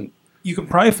a decent. You can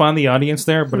probably find the audience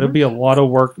there, but it'd be a lot of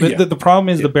work. The problem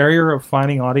is the barrier of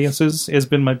finding audiences has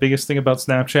been my biggest thing about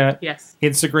Snapchat. Yes.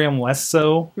 Instagram less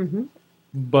so,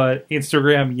 but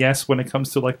Instagram yes when it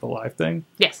comes to like the live thing.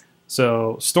 Yes.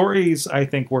 So stories I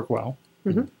think work well.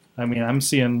 I mean, I'm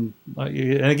seeing,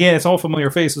 and again, it's all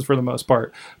familiar faces for the most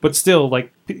part, but still,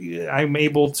 like I'm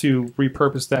able to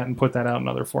repurpose that and put that out in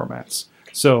other formats.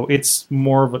 So it's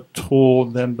more of a tool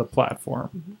than the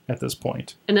platform at this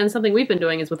point. And then something we've been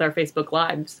doing is with our Facebook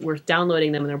Lives, we're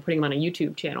downloading them and we're putting them on a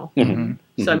YouTube channel.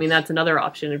 So I mean, that's another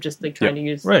option of just like trying to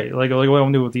use like what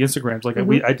I'm doing with the Instagrams. Like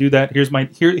I do that.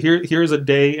 Here's a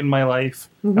day in my life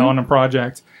on a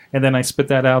project, and then I spit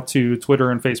that out to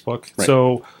Twitter and Facebook. Right.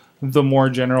 So the more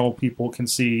general people can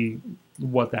see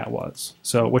what that was.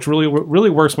 So which really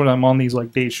works when I'm on these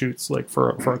like day shoots, like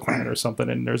for a client or something,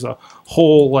 and there's a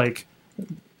whole like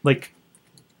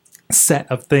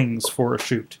set of things for a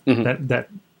shoot that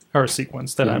are a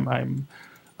sequence that I'm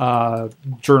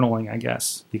journaling, I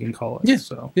guess you can call it.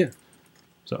 So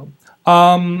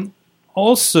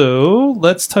also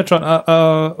let's touch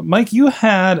on Mike, you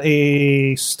had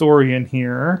a story in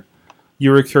here you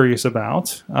were curious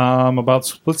about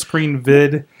split screen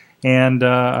vid and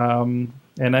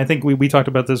I think we talked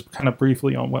about this kind of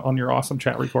briefly on your awesome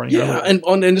chat recording. Yeah,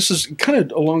 earlier. And this is kind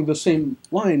of along the same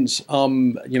lines.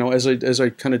 As I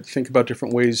kind of think about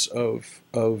different ways of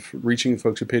reaching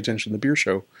folks who pay attention to the beer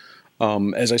show.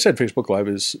 As I said, Facebook Live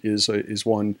is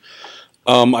one.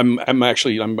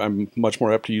 I'm much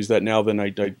more apt to use that now than I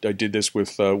did this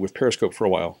with Periscope for a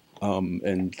while,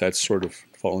 and that's sort of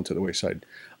fallen to the wayside.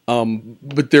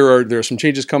 But there are some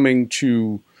changes coming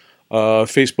to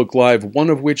Facebook Live, one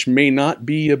of which may not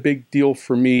be a big deal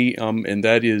for me, and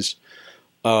that is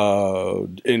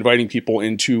inviting people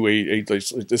into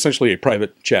essentially a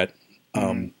private chat.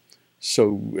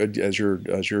 So as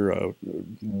you're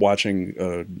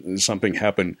watching something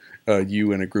happen,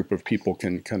 you and a group of people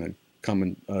can kind of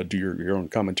do your own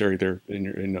commentary there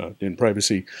in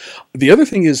privacy. The other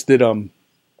thing is that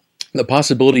the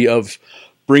possibility of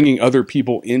bringing other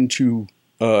people into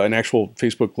an actual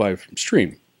Facebook Live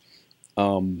stream.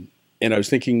 And I was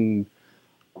thinking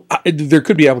there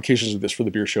could be applications of this for the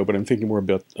beer show, but I'm thinking more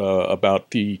about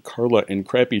the Carla and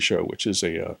Crappy show, which is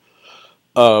a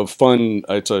fun.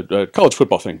 It's a college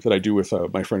football thing that I do with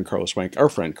my friend Carla Swank, our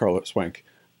friend Carla Swank.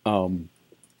 We're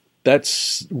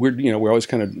always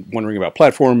kind of wondering about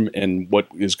platform and what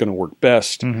is going to work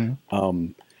best.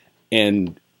 Mm-hmm.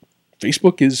 And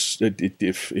Facebook is,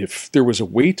 if there was a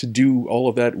way to do all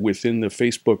of that within the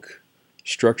Facebook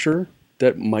structure,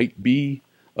 that might be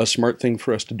a smart thing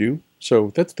for us to do.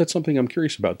 So that's something I'm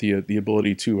curious about, the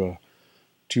ability to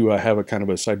have a kind of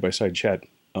a side-by-side chat,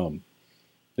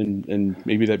 and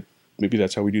maybe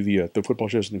that's how we do the football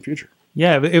shows in the future.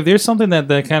 Yeah, if there's something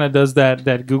that kind of does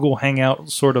that Google Hangout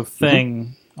sort of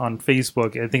thing on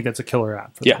Facebook, I think that's a killer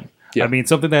app for them. Yeah. I mean,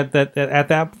 something that at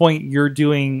that point you're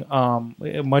doing,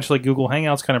 much like Google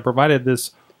Hangouts kind of provided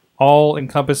this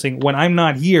all-encompassing, when I'm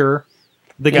not here,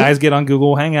 the guys get on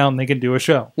Google Hangout and they can do a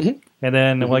show. Mm-hmm. And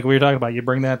then, like we were talking about, you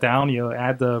bring that down, you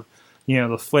add the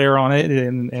flair on it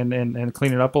and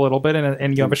clean it up a little bit,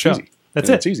 and you have a show. Easy. That's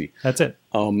it. It's easy. That's it.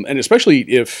 And especially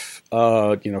if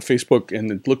Facebook,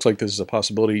 and it looks like this is a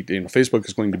possibility. Facebook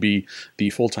is going to be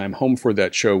the full-time home for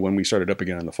that show when we start it up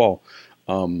again in the fall.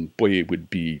 Boy, it would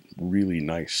be really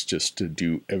nice just to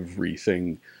do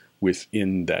everything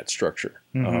within that structure.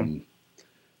 Mm-hmm.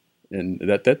 And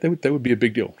that would be a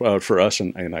big deal for us,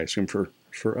 and I assume for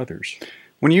others.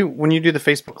 When you do the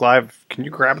Facebook Live, can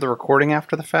you grab the recording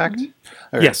after the fact?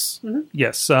 Mm-hmm. Yes. Mm-hmm.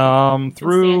 Yes.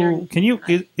 Through, can you,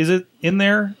 is it in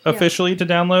there officially to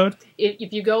download?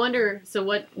 If you go under, so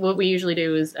what we usually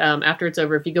do is after it's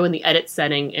over, if you go in the edit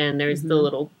setting and there's the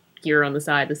little gear on the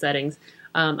side, the settings,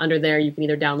 under there you can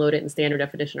either download it in standard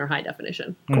definition or high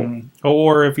definition. Cool. Mm-hmm.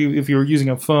 Or if you were using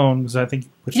a phone, because I think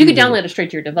you can download it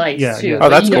straight to your device too. Yeah. Oh,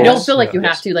 that's cool. You don't feel like you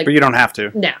have to, but you don't have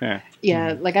to. No.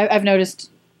 Yeah, like I've noticed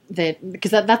that,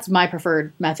 because that's my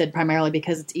preferred method primarily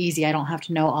because it's easy. I don't have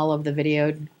to know all of the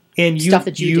video and stuff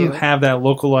that you do. Have that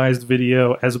localized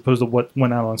video as opposed to what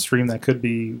went out on stream that could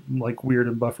be like weird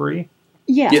and buffery.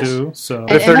 Yeah. Too, so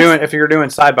but if you're doing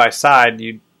side by side,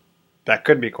 that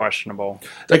could be questionable.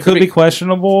 That could be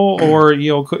questionable, or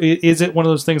is it one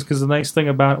of those things? Because the nice thing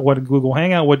about what Google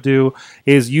Hangout would do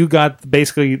is you got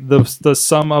basically the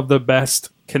sum of the best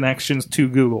connections to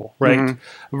Google, right?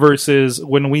 Mm-hmm. Versus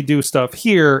when we do stuff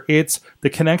here, it's the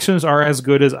connections are as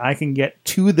good as I can get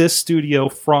to this studio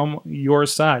from your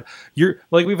side. You're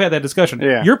like, we've had that discussion.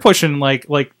 Yeah. You're pushing like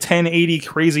 1080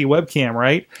 crazy webcam,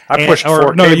 right? I pushed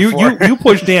 4K. No, you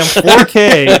push damn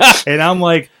 4K, and I'm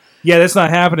like, yeah, that's not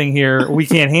happening here. We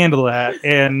can't handle that.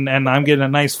 And I'm getting a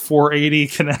nice 480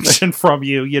 connection from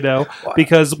you,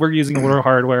 because we're using a little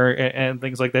hardware and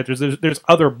things like that. There's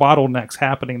other bottlenecks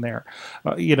happening there,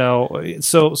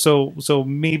 So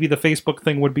maybe the Facebook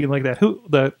thing would be like that.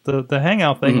 The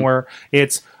Hangout thing where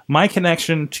it's my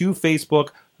connection to Facebook,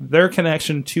 their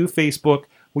connection to Facebook.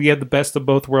 We have the best of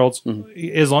both worlds.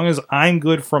 Mm-hmm. As long as I'm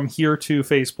good from here to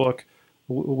Facebook,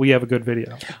 we have a good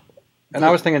video. And I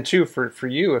was thinking, too, for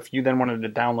you, if you then wanted to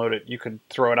download it, you could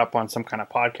throw it up on some kind of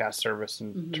podcast service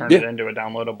and turn it into a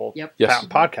downloadable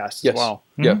podcast as well.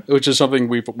 Yeah, which is something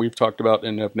we've talked about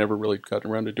and have never really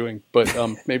gotten around to doing. But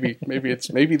maybe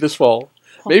this fall.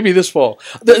 Maybe this fall.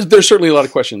 There's certainly a lot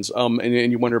of questions,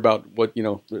 and you wonder about what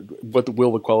will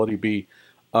the quality be.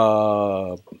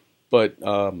 But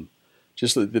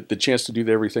just the chance to do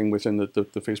everything within the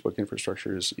Facebook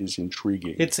infrastructure is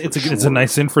intriguing. It's a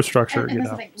nice infrastructure. And that's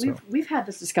the thing. We've had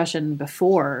this discussion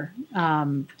before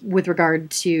with regard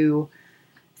to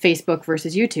Facebook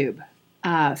versus YouTube.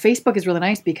 Facebook is really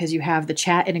nice because you have the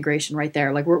chat integration right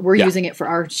there. Like we're using it for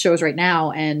our shows right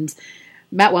now, and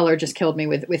Matt Weller just killed me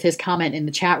with his comment in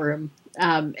the chat room,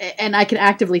 and I can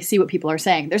actively see what people are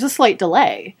saying. There's a slight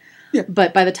delay,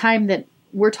 but by the time that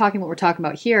we're talking what we're talking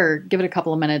about here, give it a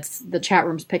couple of minutes, the chat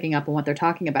room's picking up on what they're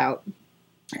talking about.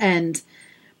 And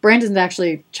Brandon's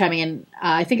actually chiming in.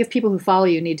 I think if people who follow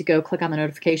you need to go click on the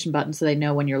notification button so they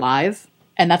know when you're live.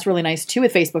 And that's really nice, too,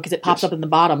 with Facebook, because it pops up in the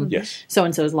bottom. Yes.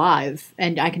 So-and-so's live.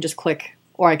 And I can just click,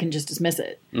 or I can just dismiss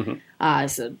it. Mm-hmm.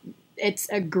 So it's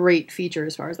a great feature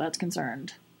as far as that's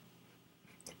concerned.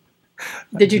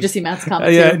 Did you just see Matt's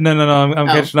comment? Yeah, no. I'm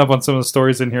catching up on some of the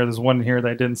stories in here. There's one here that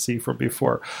I didn't see from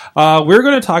before. We're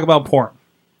going to talk about porn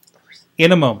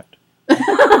in a moment.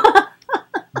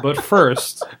 But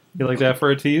first, you like that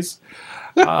for a tease?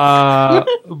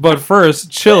 But first,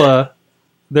 Chilla,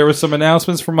 there was some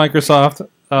announcements from Microsoft.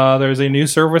 There's a new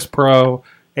Surface Pro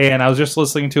And I was just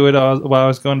listening to it while I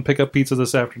was going to pick up pizza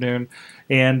this afternoon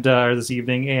or this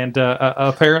evening, and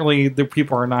apparently the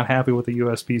people are not happy with the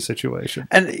USB situation.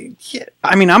 And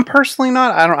I mean, I'm personally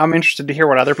not. I'm interested to hear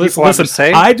what other people have to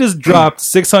say. I just dropped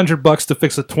 $600 to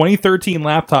fix a 2013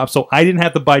 laptop, so I didn't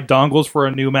have to buy dongles for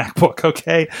a new MacBook.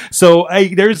 Okay, so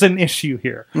there's an issue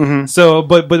here. Mm-hmm. So,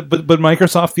 but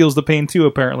Microsoft feels the pain too,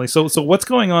 apparently. So what's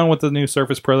going on with the new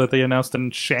Surface Pro that they announced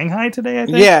in Shanghai today? I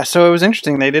think. Yeah, so it was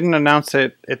interesting. They didn't announce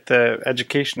it at the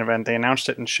education event. They announced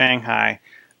it in Shanghai.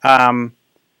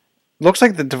 Looks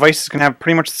like the device is going to have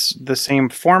pretty much the same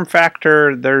form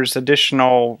factor. There's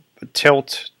additional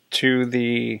tilt to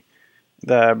the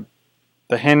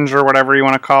hinge or whatever you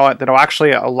want to call it that'll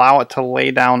actually allow it to lay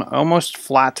down almost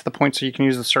flat to the point so you can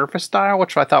use the Surface style,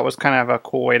 which I thought was kind of a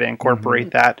cool way to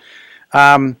incorporate that.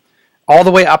 All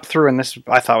the way up through, and this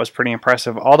I thought was pretty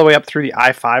impressive, all the way up through the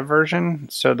i5 version,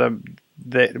 so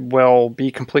that will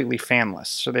be completely fanless.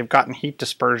 So they've gotten heat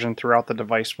dispersion throughout the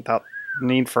device without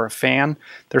need for a fan.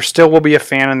 There still will be a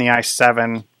fan in the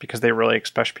i7 because they really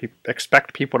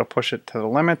expect people to push it to the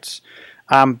limits.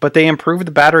 But they improved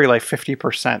the battery like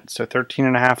 50%, so 13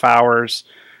 and a half hours.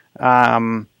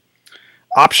 Optional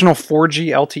 4G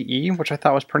LTE, which I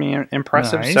thought was pretty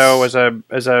impressive. Nice. So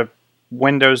as a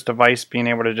Windows device, being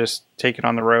able to just take it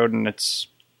on the road and it's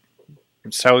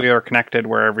cellular connected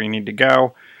wherever you need to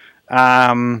go.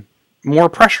 More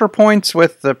pressure points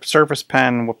with the Surface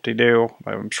Pen, whoop-de-doo.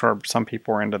 I'm sure some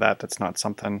people are into that. That's not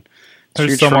something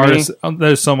There's huge some for me. artists.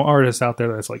 There's some artists out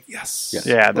there that's like, yes.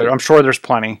 Yeah, I'm sure there's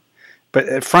plenty.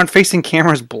 But front-facing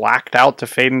cameras blacked out to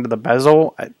fade into the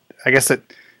bezel. I guess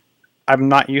I'm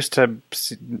not used to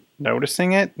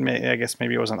noticing it. I guess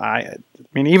maybe it wasn't I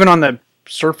mean, even on the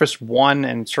Surface 1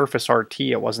 and Surface RT,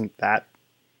 it wasn't that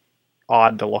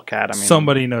odd to look at. I mean,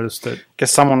 Somebody noticed it.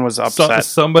 guess someone was upset.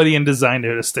 Somebody in design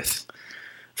noticed it.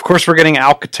 Of course, we're getting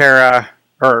Alcantara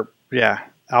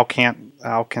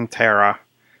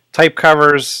type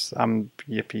covers.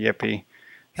 Yippee.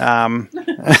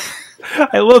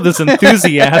 I love this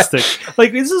enthusiastic.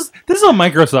 Like this is a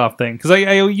Microsoft thing because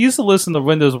I used to listen to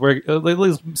Windows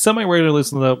semi-regularly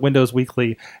listen to Windows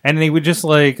Weekly, and they would just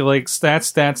like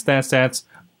stats.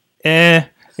 And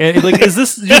like, is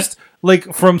this just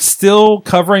like from still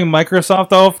covering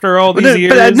Microsoft after all these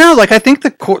years? But no, like I think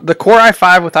the Core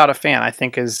i5 without a fan, I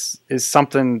think is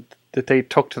something that they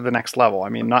took to the next level. I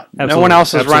mean, no one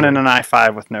else is running an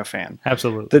i5 with no fan.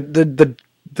 Absolutely.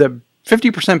 The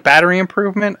 50% battery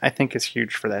improvement, I think, is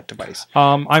huge for that device.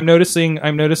 I'm noticing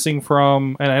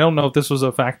from, and I don't know if this was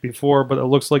a fact before, but it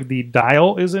looks like the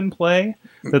dial is in play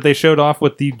that they showed off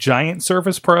with the giant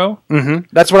Surface Pro. Mm-hmm.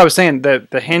 That's what I was saying.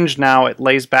 The hinge now, it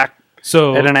lays back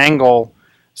at an angle,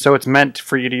 so it's meant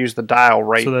for you to use the dial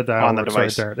on the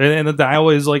device. Right there. And the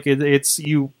dial is like it's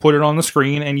you put it on the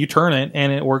screen and you turn it,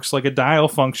 and it works like a dial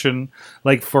function,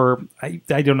 like for I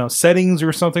don't know, settings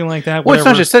or something like that. Well, it's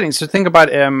not just settings. So think about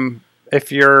if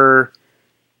you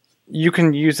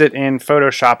can use it in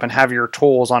Photoshop and have your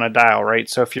tools on a dial, right?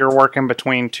 So if you're working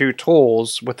between two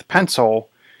tools with the pencil,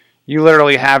 you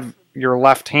literally have your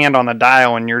left hand on the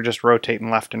dial and you're just rotating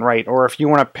left and right. Or if you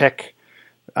want to pick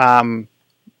line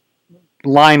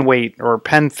weight or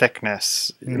pen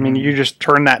thickness, I mean, you just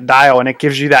turn that dial and it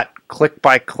gives you that click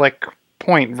by click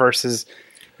point versus...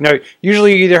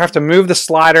 usually you either have to move the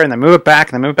slider and then move it back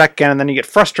and then move it back again, and then you get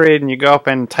frustrated and you go up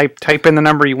and type in the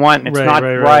number you want and it's not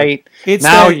right. It's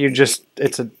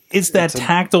that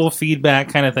tactile feedback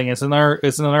kind of thing. It's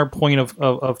another point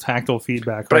of tactile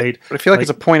feedback, right? But I feel like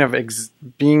it's a point of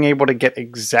being able to get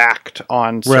exact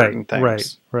on certain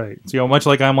things. Right. So much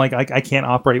like I can't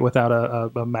operate without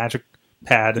a magic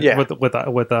pad with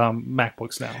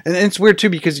MacBooks now. And it's weird too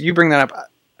because you bring that up.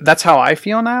 That's how I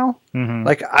feel now. Mm-hmm.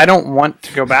 Like I don't want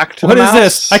to go back to what the is mouse.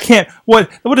 This? I can't.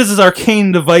 What is this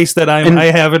arcane device that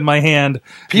I have in my hand?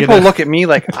 People look at me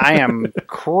like I am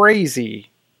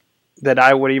crazy that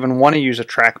I would even want to use a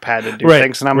trackpad to do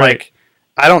things, and I'm like,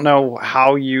 I don't know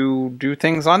how you do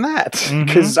things on that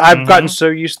because I've gotten so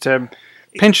used to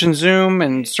pinch and zoom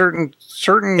and certain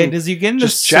and as you get into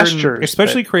gestures,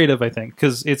 especially creative, I think,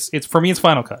 because it's for me it's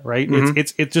Final Cut, right? Mm-hmm.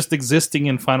 It's just existing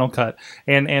in Final Cut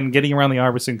and getting around the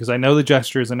arbusing because I know the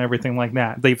gestures and everything like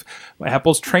that.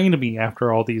 Apple's trained me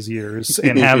after all these years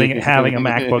and having a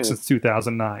MacBook since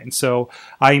 2009, so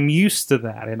I'm used to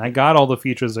that and I got all the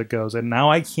features it goes, and now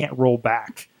I can't roll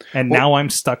back, and now I'm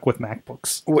stuck with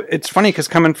MacBooks. It's funny because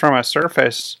coming from a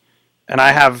Surface, and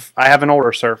I have an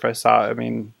older Surface. I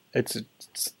mean, it's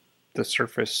the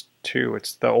Surface 2.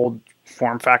 It's the old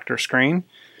form factor screen.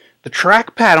 The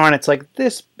trackpad on it's like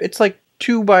this. It's like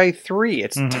 2x3.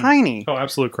 It's tiny. Oh,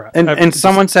 absolute crap. And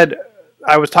someone said,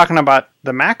 I was talking about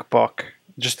the MacBook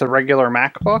just the regular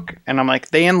MacBook, and I'm like,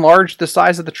 they enlarged the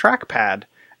size of the trackpad.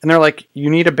 And they're like,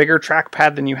 you need a bigger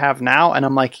trackpad than you have now? And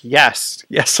I'm like, yes,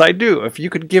 I do. If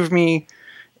you could give me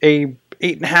a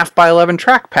 8.5 by 11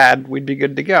 trackpad, we'd be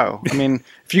good to go. I mean,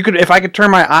 if I could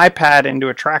turn my iPad into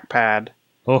a trackpad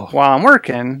while I'm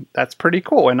working, that's pretty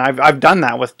cool. And I've done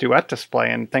that with Duet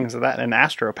Display and things like that, and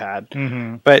AstroPad.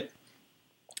 Mm-hmm. But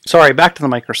sorry, back to the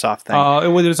Microsoft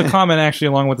thing. There's a comment actually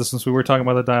along with this, since we were talking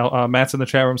about the dial. Matt's in the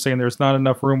chat room saying there's not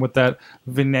enough room with that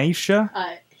Venetia.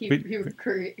 He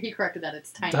corrected that.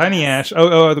 It's Tiny Ash.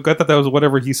 Oh, I thought that was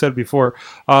whatever he said before.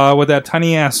 With that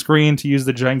tiny ass screen to use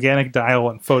the gigantic dial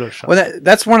in Photoshop. Well,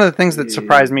 that's one of the things that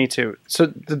surprised me too. So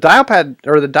the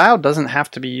dial doesn't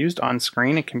have to be used on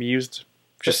screen. It can be used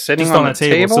just sitting on the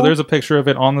table. So there's a picture of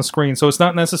it on the screen. So it's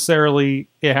not necessarily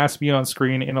it has to be on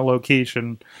screen in a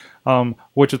location,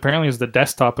 which apparently is the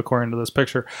desktop according to this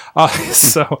picture.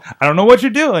 So I don't know what you're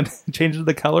doing. Changing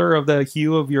the color of the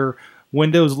hue of your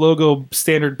Windows logo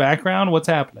standard background. What's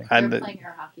happening? They're playing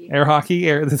air hockey.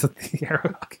 This is air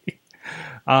hockey.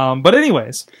 But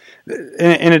anyways,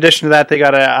 in addition to that, they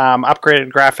got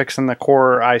upgraded graphics in the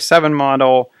Core i7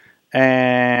 model,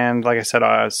 and like I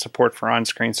said, support for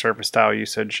on-screen Surface Dial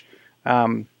usage.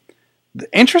 The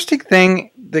interesting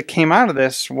thing that came out of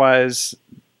this was,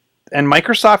 and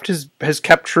Microsoft has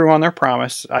kept true on their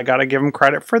promise. I got to give them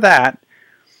credit for that.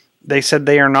 They said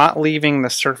they are not leaving the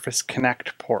Surface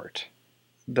Connect port.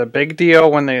 The big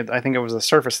deal when I think it was the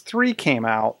Surface 3 came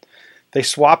out, they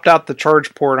swapped out the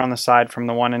charge port on the side from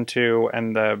the 1 and 2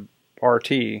 and the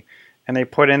RT, and they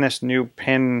put in this new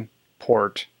pin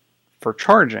port for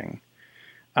charging.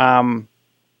 And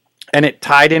it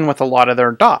tied in with a lot of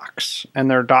their docks,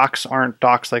 and their docks aren't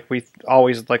docks like we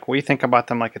think about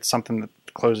them, like it's something that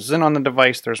closes in on the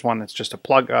device. There's one that's just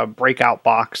a breakout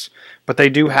box, but they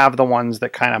do have the ones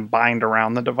that kind of bind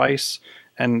around the device,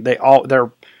 and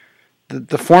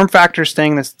the form factor is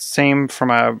staying the same from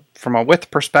a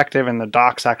width perspective, and the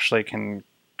docks actually can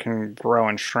grow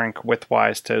and shrink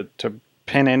widthwise to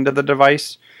pin into the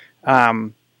device.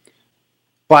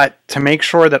 But to make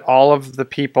sure that all of the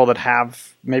people that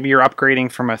have, maybe you're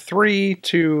upgrading from a 3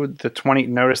 to the 20,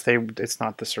 notice it's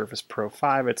not the Surface Pro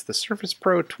 5, it's the Surface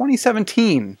Pro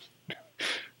 2017.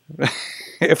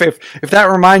 if that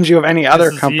reminds you of any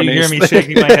other companies. You hear me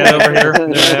shaking my head over here.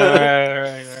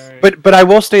 Right. But I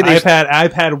will say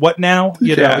iPad what now?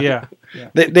 Yeah.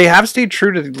 They have stayed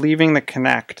true to leaving the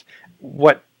Kinect.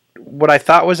 What I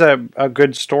thought was a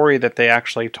good story that they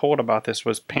actually told about this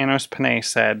was Panos Panay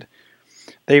said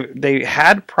they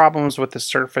had problems with the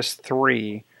Surface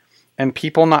 3 and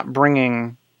people not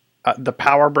bringing the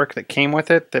power brick that came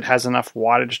with it that has enough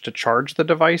wattage to charge the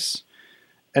device.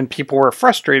 And people were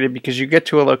frustrated because you get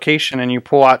to a location and you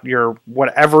pull out your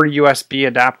whatever USB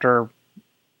adapter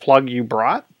plug you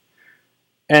brought,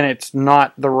 and it's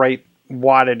not the right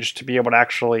wattage to be able to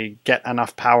actually get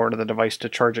enough power to the device to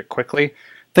charge it quickly.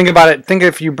 Think about it. Think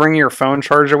if you bring your phone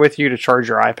charger with you to charge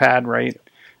your iPad, right?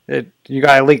 You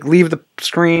gotta leave the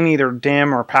screen either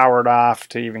dim or powered off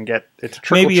to even get it to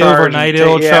trickle maybe charge. Overnight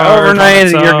it'll charge. Overnight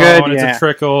you're good. It's a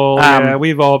trickle.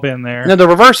 We've all been there. No, the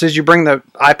reverse is you bring the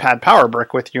iPad power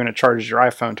brick with you and it charges your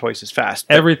iPhone twice as fast.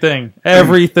 Everything.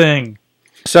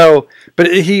 So,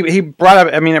 but he brought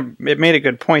up. I mean, it made a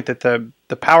good point that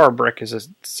the power brick is a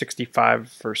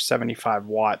 65 or 75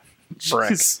 watt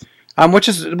brick, which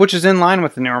is in line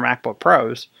with the newer MacBook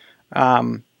Pros.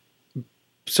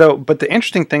 But the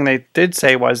interesting thing they did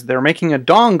say was they're making a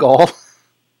dongle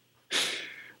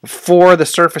for the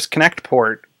Surface Connect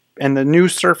port, and the new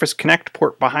Surface Connect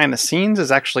port behind the scenes is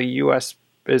actually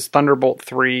is Thunderbolt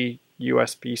 3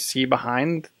 USB-C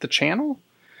behind the channel.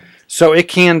 So it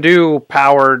can do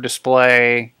power,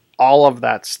 display, all of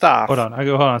that stuff. Hold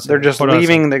on. They're just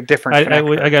leaving the different.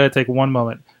 I got to take one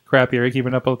moment. Crap, are you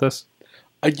keeping up with this?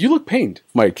 You look pained,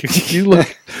 Mike. You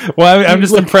look. Well, I'm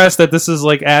just impressed that this is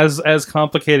like as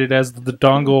complicated as the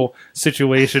dongle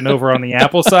situation over on the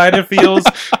Apple side. It feels.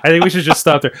 I think we should just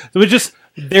stop there.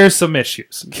 There's some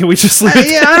issues. Can we just leave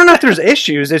it? I don't know if there's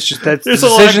issues. It's just that's the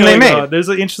decision they made. There's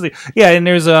an interesting. Yeah, and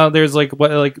there's no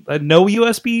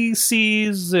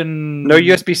USB-Cs and no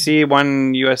USB-C,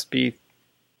 one USB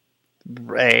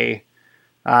A.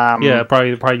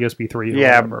 Probably USB 3.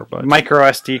 Yeah, whatever, but micro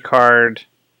SD card.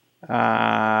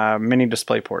 Mini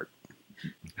display port.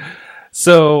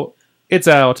 So it's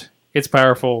out. It's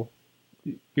powerful.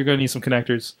 You're going to need some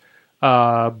connectors.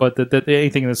 But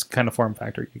anything in this kind of form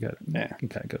factor, you got it. Yeah, it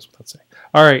kind of goes without saying.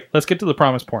 All right, let's get to the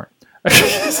promise porn. I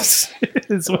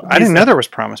didn't know there was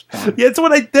promise porn. Yeah,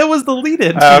 that was the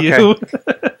lead-in to you.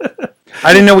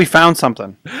 I didn't know we found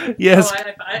something. Yes.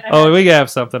 We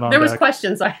have something on. There was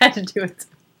questions. I had to do it.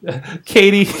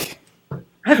 Katie,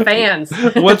 I have fans.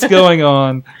 what's going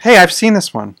on? Hey, I've seen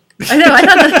this one. I know. I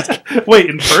thought that. Wait,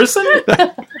 in person?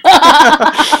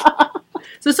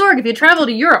 So, Sorg, if you travel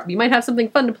to Europe, you might have something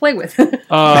fun to play with.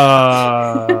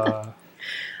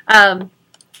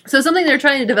 So something they're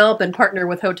trying to develop and partner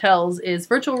with hotels is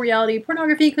virtual reality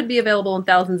pornography could be available in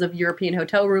thousands of European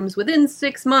hotel rooms within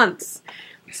 6 months.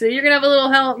 So you're going to have a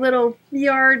little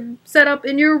VR setup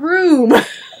in your room. I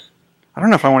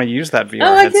don't know if I want to use that VR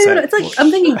Oh, I headset. can't. It's like,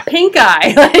 I'm thinking pink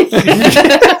eye.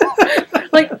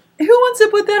 Like, who wants to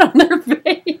put that on their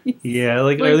face? Yeah,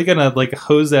 like are they gonna like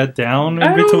hose that down in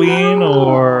I don't between, know.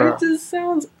 or It just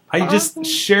sounds I just awful.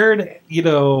 shared,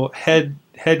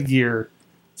 headgear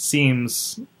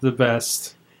seems the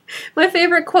best. My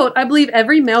favorite quote, I believe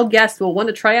every male guest will want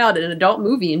to try out an adult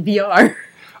movie in VR.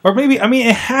 Or maybe, I mean,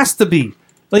 it has to be.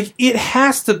 Like, it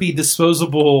has to be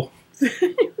disposable,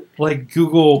 like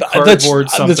Google Cardboard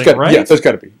something, right? Yeah, that's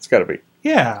got to be. It's got to be.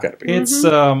 Yeah. gotta be. It's,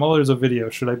 well, there's a video.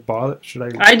 Should I bother? Should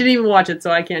I? I didn't even watch it, so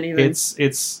I can't even.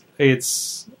 It's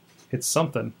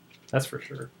something. That's for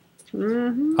sure.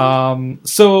 Mhm.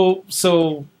 So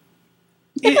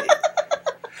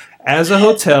as a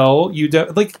hotel,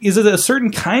 is it a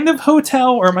certain kind of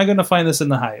hotel, or am I going to find this in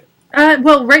the Hyatt?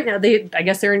 Well, right now I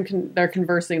guess they're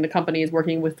conversing. The company is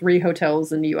working with 3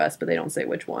 hotels in the U.S., but they don't say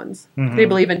which ones. Mhm. They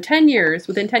believe within 10 years,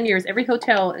 every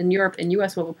hotel in Europe and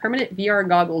U.S. will have permanent VR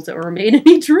goggles that will remain in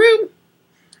each room.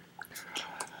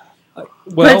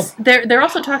 Well, But they're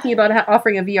also talking about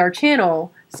offering a VR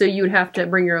channel, so you would have to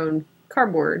bring your own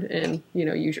cardboard and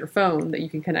use your phone that you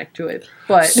can connect to it.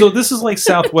 But so this is like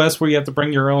Southwest, where you have to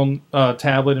bring your own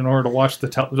tablet in order to watch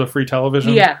the free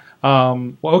television. yeah,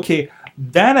 Well, okay,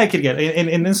 that I could get,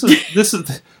 and this is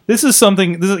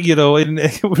something. And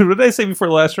what did I say before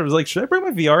the last trip? I was like, should I bring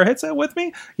my VR headset with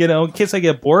me? In case I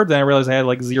get bored. Then I realized I had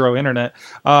like 0 internet.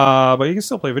 But you can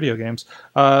still play video games.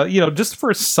 Just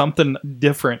for something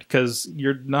different, because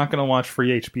you're not going to watch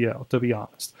free HBO, to be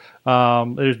honest.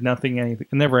 There's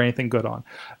never anything good on.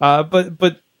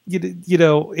 But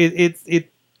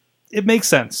it makes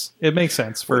sense. It makes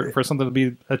sense for something to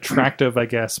be attractive, I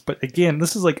guess. But again,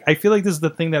 this is like, I feel like this is the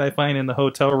thing that I find in the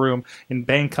hotel room in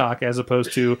Bangkok, as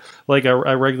opposed to like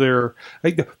a regular.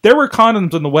 Like, there were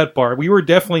condoms in the wet bar. We were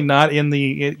definitely not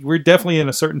we're definitely in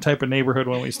a certain type of neighborhood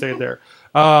when we stayed there.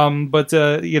 But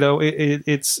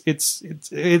it's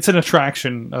an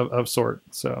attraction of sort.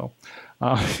 So,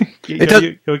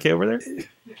 you okay over there?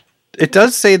 It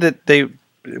does say that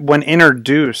when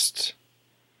introduced,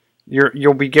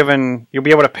 you'll be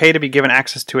able to pay to be given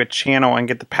access to a channel and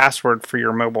get the password for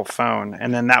your mobile phone,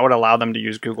 and then that would allow them to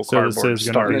use Google Cardboard to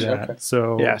start. Be that. Okay.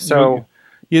 So Yeah, so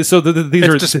so these it's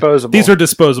are disposable. These are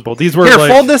disposable. These were Here,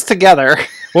 like, fold this together.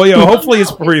 well, hopefully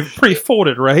it's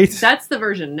pre-folded, right? that's the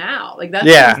version now. Like that's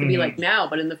Yeah. supposed to be like now,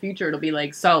 but in the future it'll be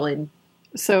like solid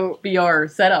So VR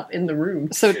setup in the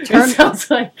room. so It sounds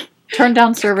like turn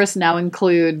down service now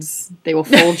includes they will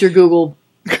fold your Google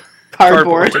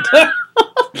cardboard.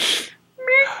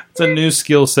 It's a new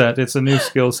skill set. It's a new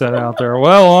skill set out there.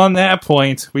 Well, on that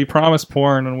point, we promised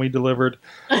porn and we delivered.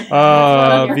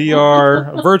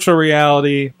 VR, virtual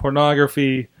reality,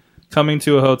 pornography, coming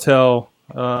to a hotel.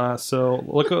 So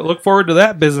look forward to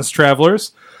that, business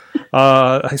travelers.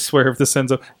 I swear, if this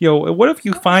ends up, what if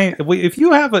you find if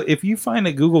you find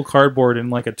a Google Cardboard in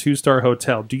like a 2-star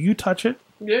hotel? Do you touch it?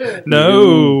 yeah.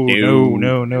 No.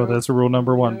 That's rule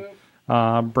number 1.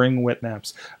 Bring wet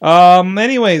naps.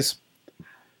 Anyways.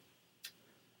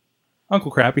 Uncle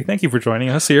Crappy, thank you for joining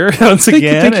us here once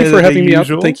again. Thank you for having me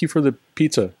usual. out. Thank you for the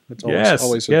pizza. It's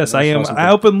always a yes, I am awesome thing.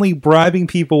 openly bribing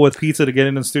people with pizza to get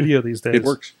in the studio these days. It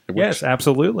works. Yes,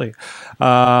 absolutely.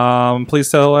 Please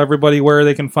tell everybody where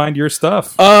they can find your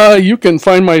stuff. You can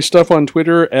find my stuff on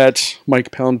Twitter at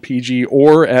MikePoundPG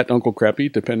or at Uncle Crappy,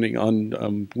 depending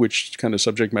on which kind of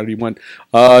subject matter you want.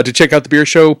 To check out the beer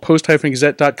show,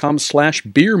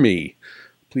 post-gazette.com/beerme.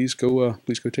 Please go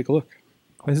take a look.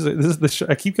 This is the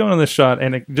I keep going on this shot,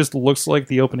 and it just looks like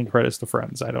the opening credits to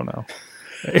Friends. I don't know.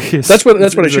 That's what I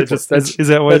shoot for. Is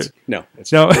that what? No.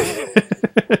 No.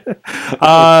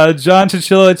 John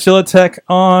Chichilla, Chillatech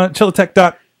on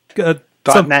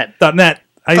 .net.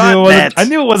 I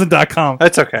knew it wasn't .com.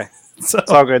 That's okay. So,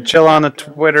 It's all good. Chilla on the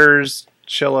Twitters.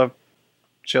 Chilla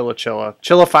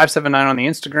 579 on the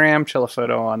Instagram. Chilla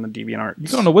photo on the DeviantArt.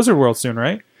 you're going to Wizard World soon,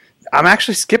 right? I'm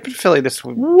actually skipping Philly this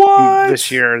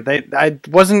year. I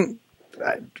wasn't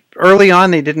early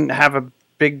on. They didn't have a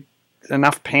big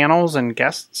enough panels and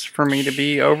guests for me to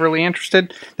be overly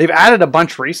interested. They've added a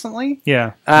bunch recently.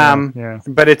 Yeah.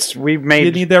 But we've made.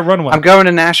 You need that runway. I'm going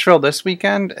to Nashville this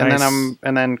weekend, and Nice.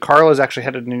 then Carla's actually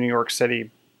headed to New York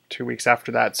City 2 weeks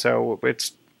after that. So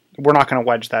we're not going to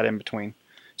wedge that in between.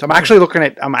 So I'm actually looking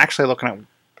at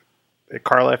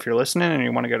Carla, if you're listening and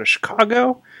you want to go to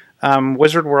Chicago,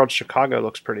 Wizard World Chicago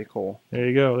looks pretty cool. There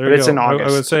you go. It's in August.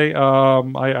 I would say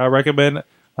I recommend.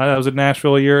 I was in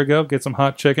Nashville a year ago. Get some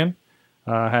hot chicken.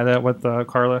 Had that with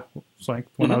Carla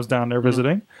when I was down there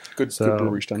visiting. Good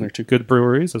breweries down there too. Good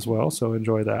breweries as well. So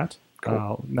enjoy that.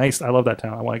 Cool. Nice. I love that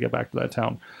town. I want to get back to that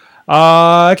town.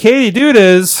 Katie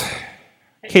Dudas.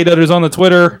 Kate Dudas on the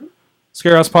Twitter.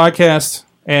 Scarehouse Podcast.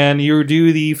 And you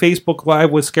do the Facebook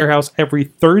Live with Scarehouse every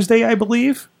Thursday, I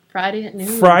believe. Friday at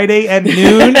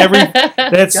noon.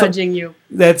 That's judging you.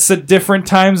 That's a different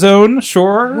time zone,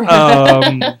 sure.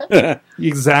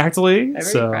 Exactly. Every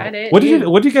So, Friday at what did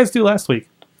noon. you guys do last week?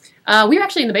 We were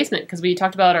actually in the basement because we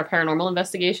talked about our paranormal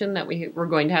investigation that we were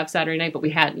going to have Saturday night, but we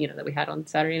had on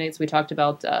Saturday night. So we talked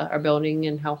about our building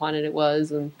and how haunted it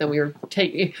was, and then we were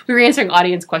answering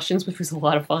audience questions, which was a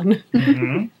lot of fun.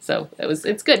 Mm-hmm. So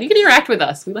it's good. You can interact with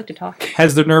us. We like to talk.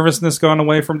 Has the nervousness gone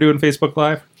away from doing Facebook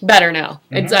Live? Better now.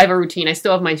 I have a routine. I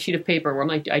still have my sheet of paper where I'm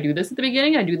like, I do this at the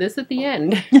beginning, I do this at the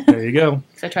end. There you go.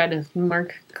 So I try to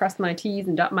cross my T's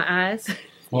and dot my I's.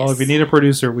 Well, if you need a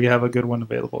producer, we have a good one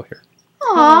available here.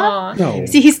 Aw. No.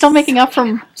 See, he's still making up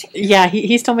from. Yeah,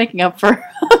 he's still making up for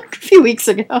a few weeks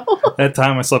ago. That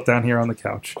time I slept down here on the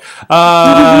couch.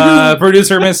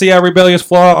 Producer Missy Rebellious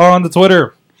Flaw on the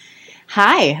Twitter.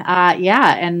 Hi.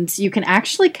 Yeah, and you can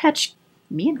actually catch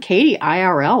me and Katie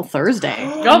IRL Thursday.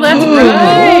 Oh, that's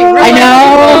right.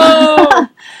 I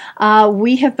know.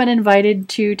 We have been invited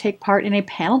to take part in a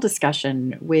panel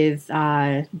discussion with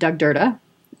Doug Durda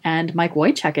and Mike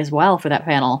Wojcik as well for that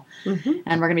panel. Mm-hmm.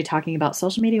 And we're going to be talking about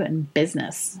social media and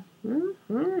business.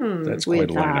 Mm-hmm. That's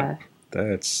with, quite a lineup.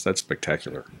 That's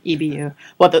spectacular. EBU.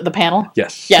 What, the panel?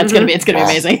 Yes. Yeah, it's gonna be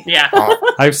amazing. Yeah.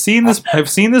 I've seen this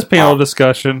panel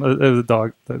discussion. The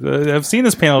dog. I've seen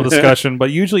this panel discussion, but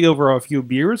usually over a few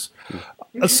beers.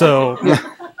 So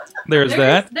there's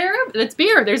that. It's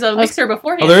beer. There's a mixer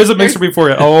beforehand. Oh, there is a mixer before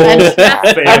you. Oh,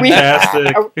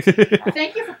 fantastic!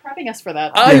 Thank you for prepping us for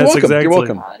that. Oh, Yes, you're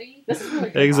welcome. exactly. You're welcome. This is really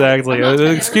good. Exactly. I'm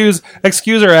not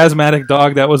Excuse our asthmatic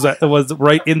dog that was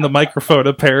right in the microphone.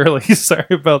 Apparently, sorry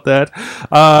about that.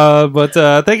 But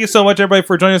thank you so much, everybody,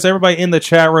 for joining us. Everybody in the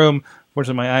chat room.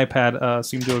 Fortunately, my iPad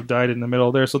seemed to have died in the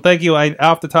middle there. So thank you.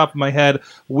 Off the top of my head,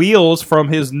 Wheels from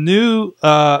his new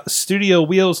Studio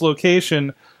Wheels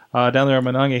location down there in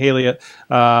Monongahela.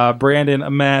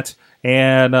 Brandon, Matt,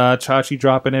 and Chachi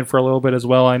dropping in for a little bit as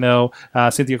well. I know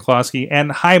Cynthia Klosky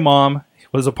and Hi Mom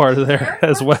was a part of there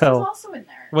as well. Was also in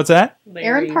there. What's that?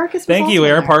 Aaron Parkus was Thank you. also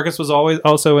in Aaron there. Parkus was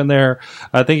also in there.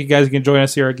 Thank you guys. You can join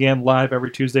us here again live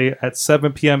every Tuesday at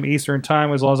 7 p.m. Eastern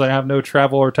Time, as long as I have no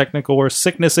travel or technical or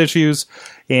sickness issues.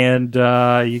 And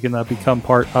you can become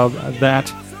part of that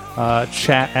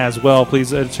chat as well.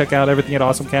 Please check out everything at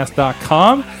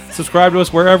awesomecast.com. Subscribe to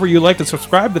us wherever you like to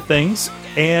subscribe to things.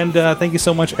 And thank you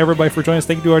so much, everybody, for joining us.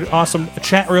 Thank you to our awesome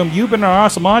chat room. You've been our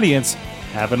awesome audience.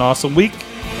 Have an awesome week.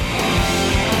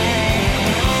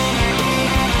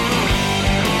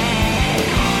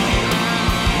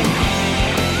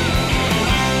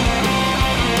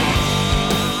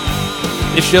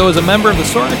 This show is a member of the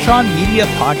Sorgatron Media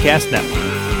Podcast Network.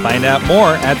 Find out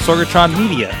more at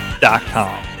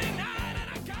sorgatronmedia.com.